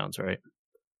that sounds, right?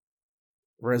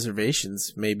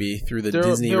 Reservations, maybe through the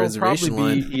Disney reservation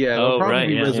line. There'll probably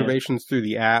be reservations through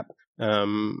the app,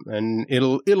 and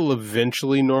it'll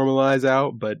eventually normalize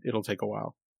out, but it'll take a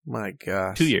while. My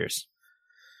gosh. 2 years.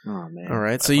 Oh, man. All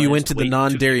right, so you went to the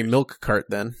non-dairy milk cart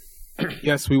then?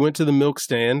 Yes, we went to the milk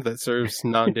stand that serves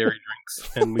non-dairy drinks,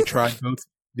 and we tried both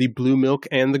the blue milk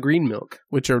and the green milk.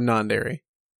 Which are non-dairy.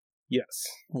 Yes.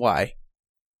 Why?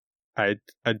 I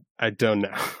don't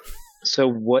know. So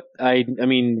what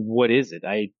what is it?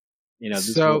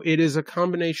 It is a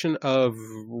combination of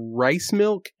rice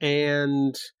milk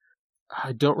and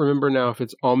I don't remember now if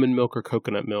it's almond milk or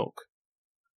coconut milk.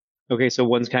 Okay, so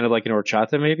one's kind of like an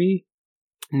horchata, maybe?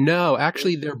 No,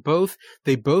 actually,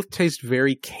 they both taste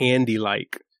very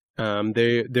candy-like.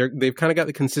 They've kind of got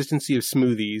the consistency of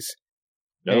smoothies,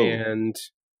 and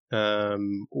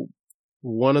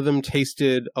one of them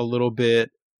tasted a little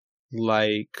bit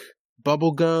like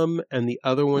bubble gum, and the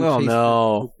other one tasted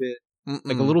a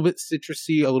little bit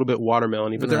citrusy, a little bit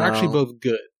watermelony, but they're actually both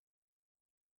good.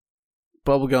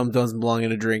 Bubblegum doesn't belong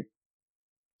in a drink.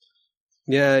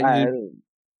 Yeah,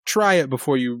 try it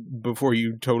before you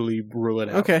totally rule it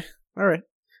out. Okay, all right.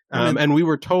 And we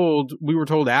were told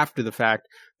after the fact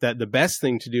that the best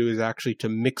thing to do is actually to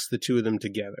mix the two of them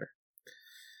together.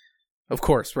 Of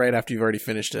course, right after you've already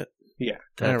finished it. Yeah,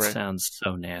 that sounds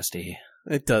so nasty.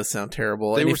 It does sound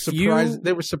terrible. They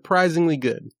were surprisingly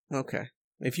good. Okay,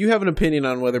 if you have an opinion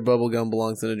on whether bubblegum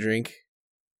belongs in a drink,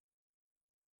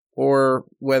 or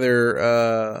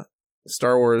whether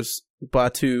Star Wars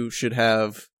Batuu should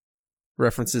have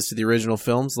references to the original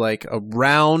films, like a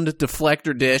round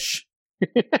deflector dish.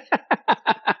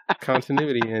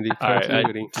 Continuity, Andy.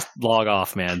 Continuity. Right, just log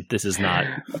off, man. This is not.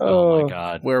 Oh my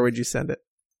god. Where would you send it?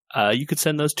 You could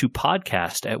send those to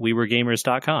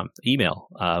podcast@weweregamers.com. Email.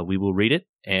 We will read it,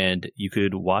 and you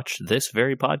could watch this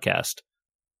very podcast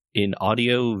in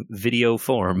audio video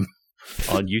form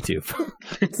on YouTube.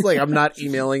 It's like I'm not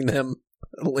emailing them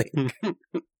a link.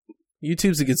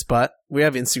 YouTube's a good spot. We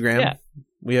have Instagram. Yeah.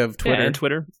 We have Twitter. Yeah, and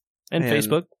Twitter. And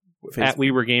Facebook. Facebook. At We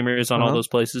Were Gamers on all those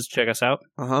places. Check us out.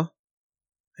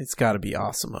 It's got to be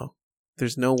Awesemo.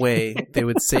 There's no way they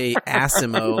would say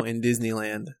Asimo in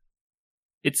Disneyland.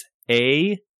 It's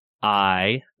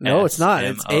A-I. No, it's not.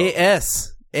 It's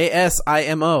A-S.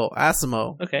 A-S-I-M-O.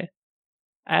 Asimo. Okay.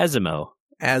 Asimo.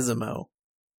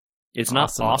 It's not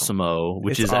Awesemo,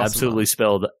 which is absolutely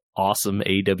spelled awesome,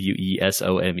 A-W-E-S-O-M-E-O.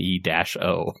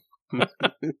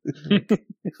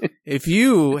 If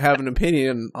you have an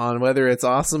opinion on whether it's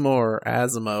Awesemo or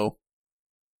Asimo,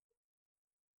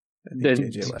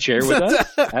 then share with us.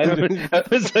 I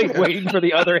was like waiting for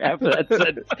the other half of that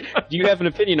sentence. Do you have an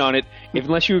opinion on it?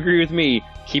 Unless you agree with me,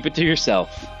 keep it to yourself.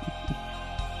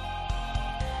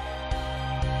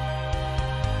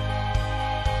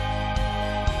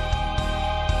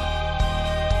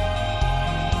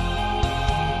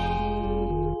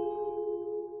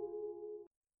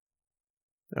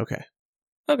 Okay.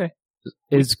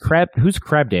 Who's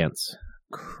Crab Dance?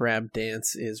 Crab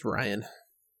Dance is Ryan.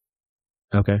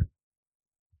 Okay.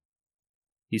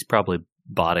 He's probably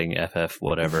botting FF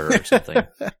whatever or something.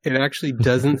 It actually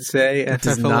doesn't say FF11. It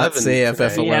does not say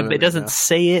FF11. Yeah, but it doesn't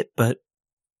say it, but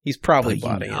he's probably but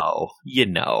botting it. You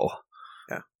know.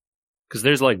 Yeah. Because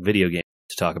there's like video games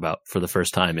to talk about for the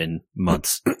first time in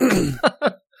months.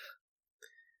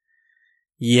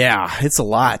 Yeah, it's a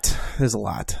lot. There's a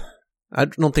lot. I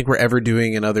don't think we're ever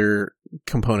doing another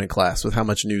component class with how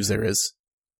much news there is.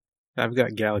 I've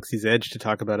got Galaxy's Edge to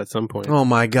talk about at some point. Oh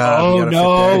my god! Oh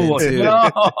no!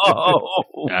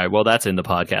 All right, well, that's in the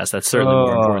podcast. That's certainly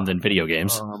more important than video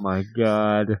games. Oh my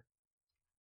god!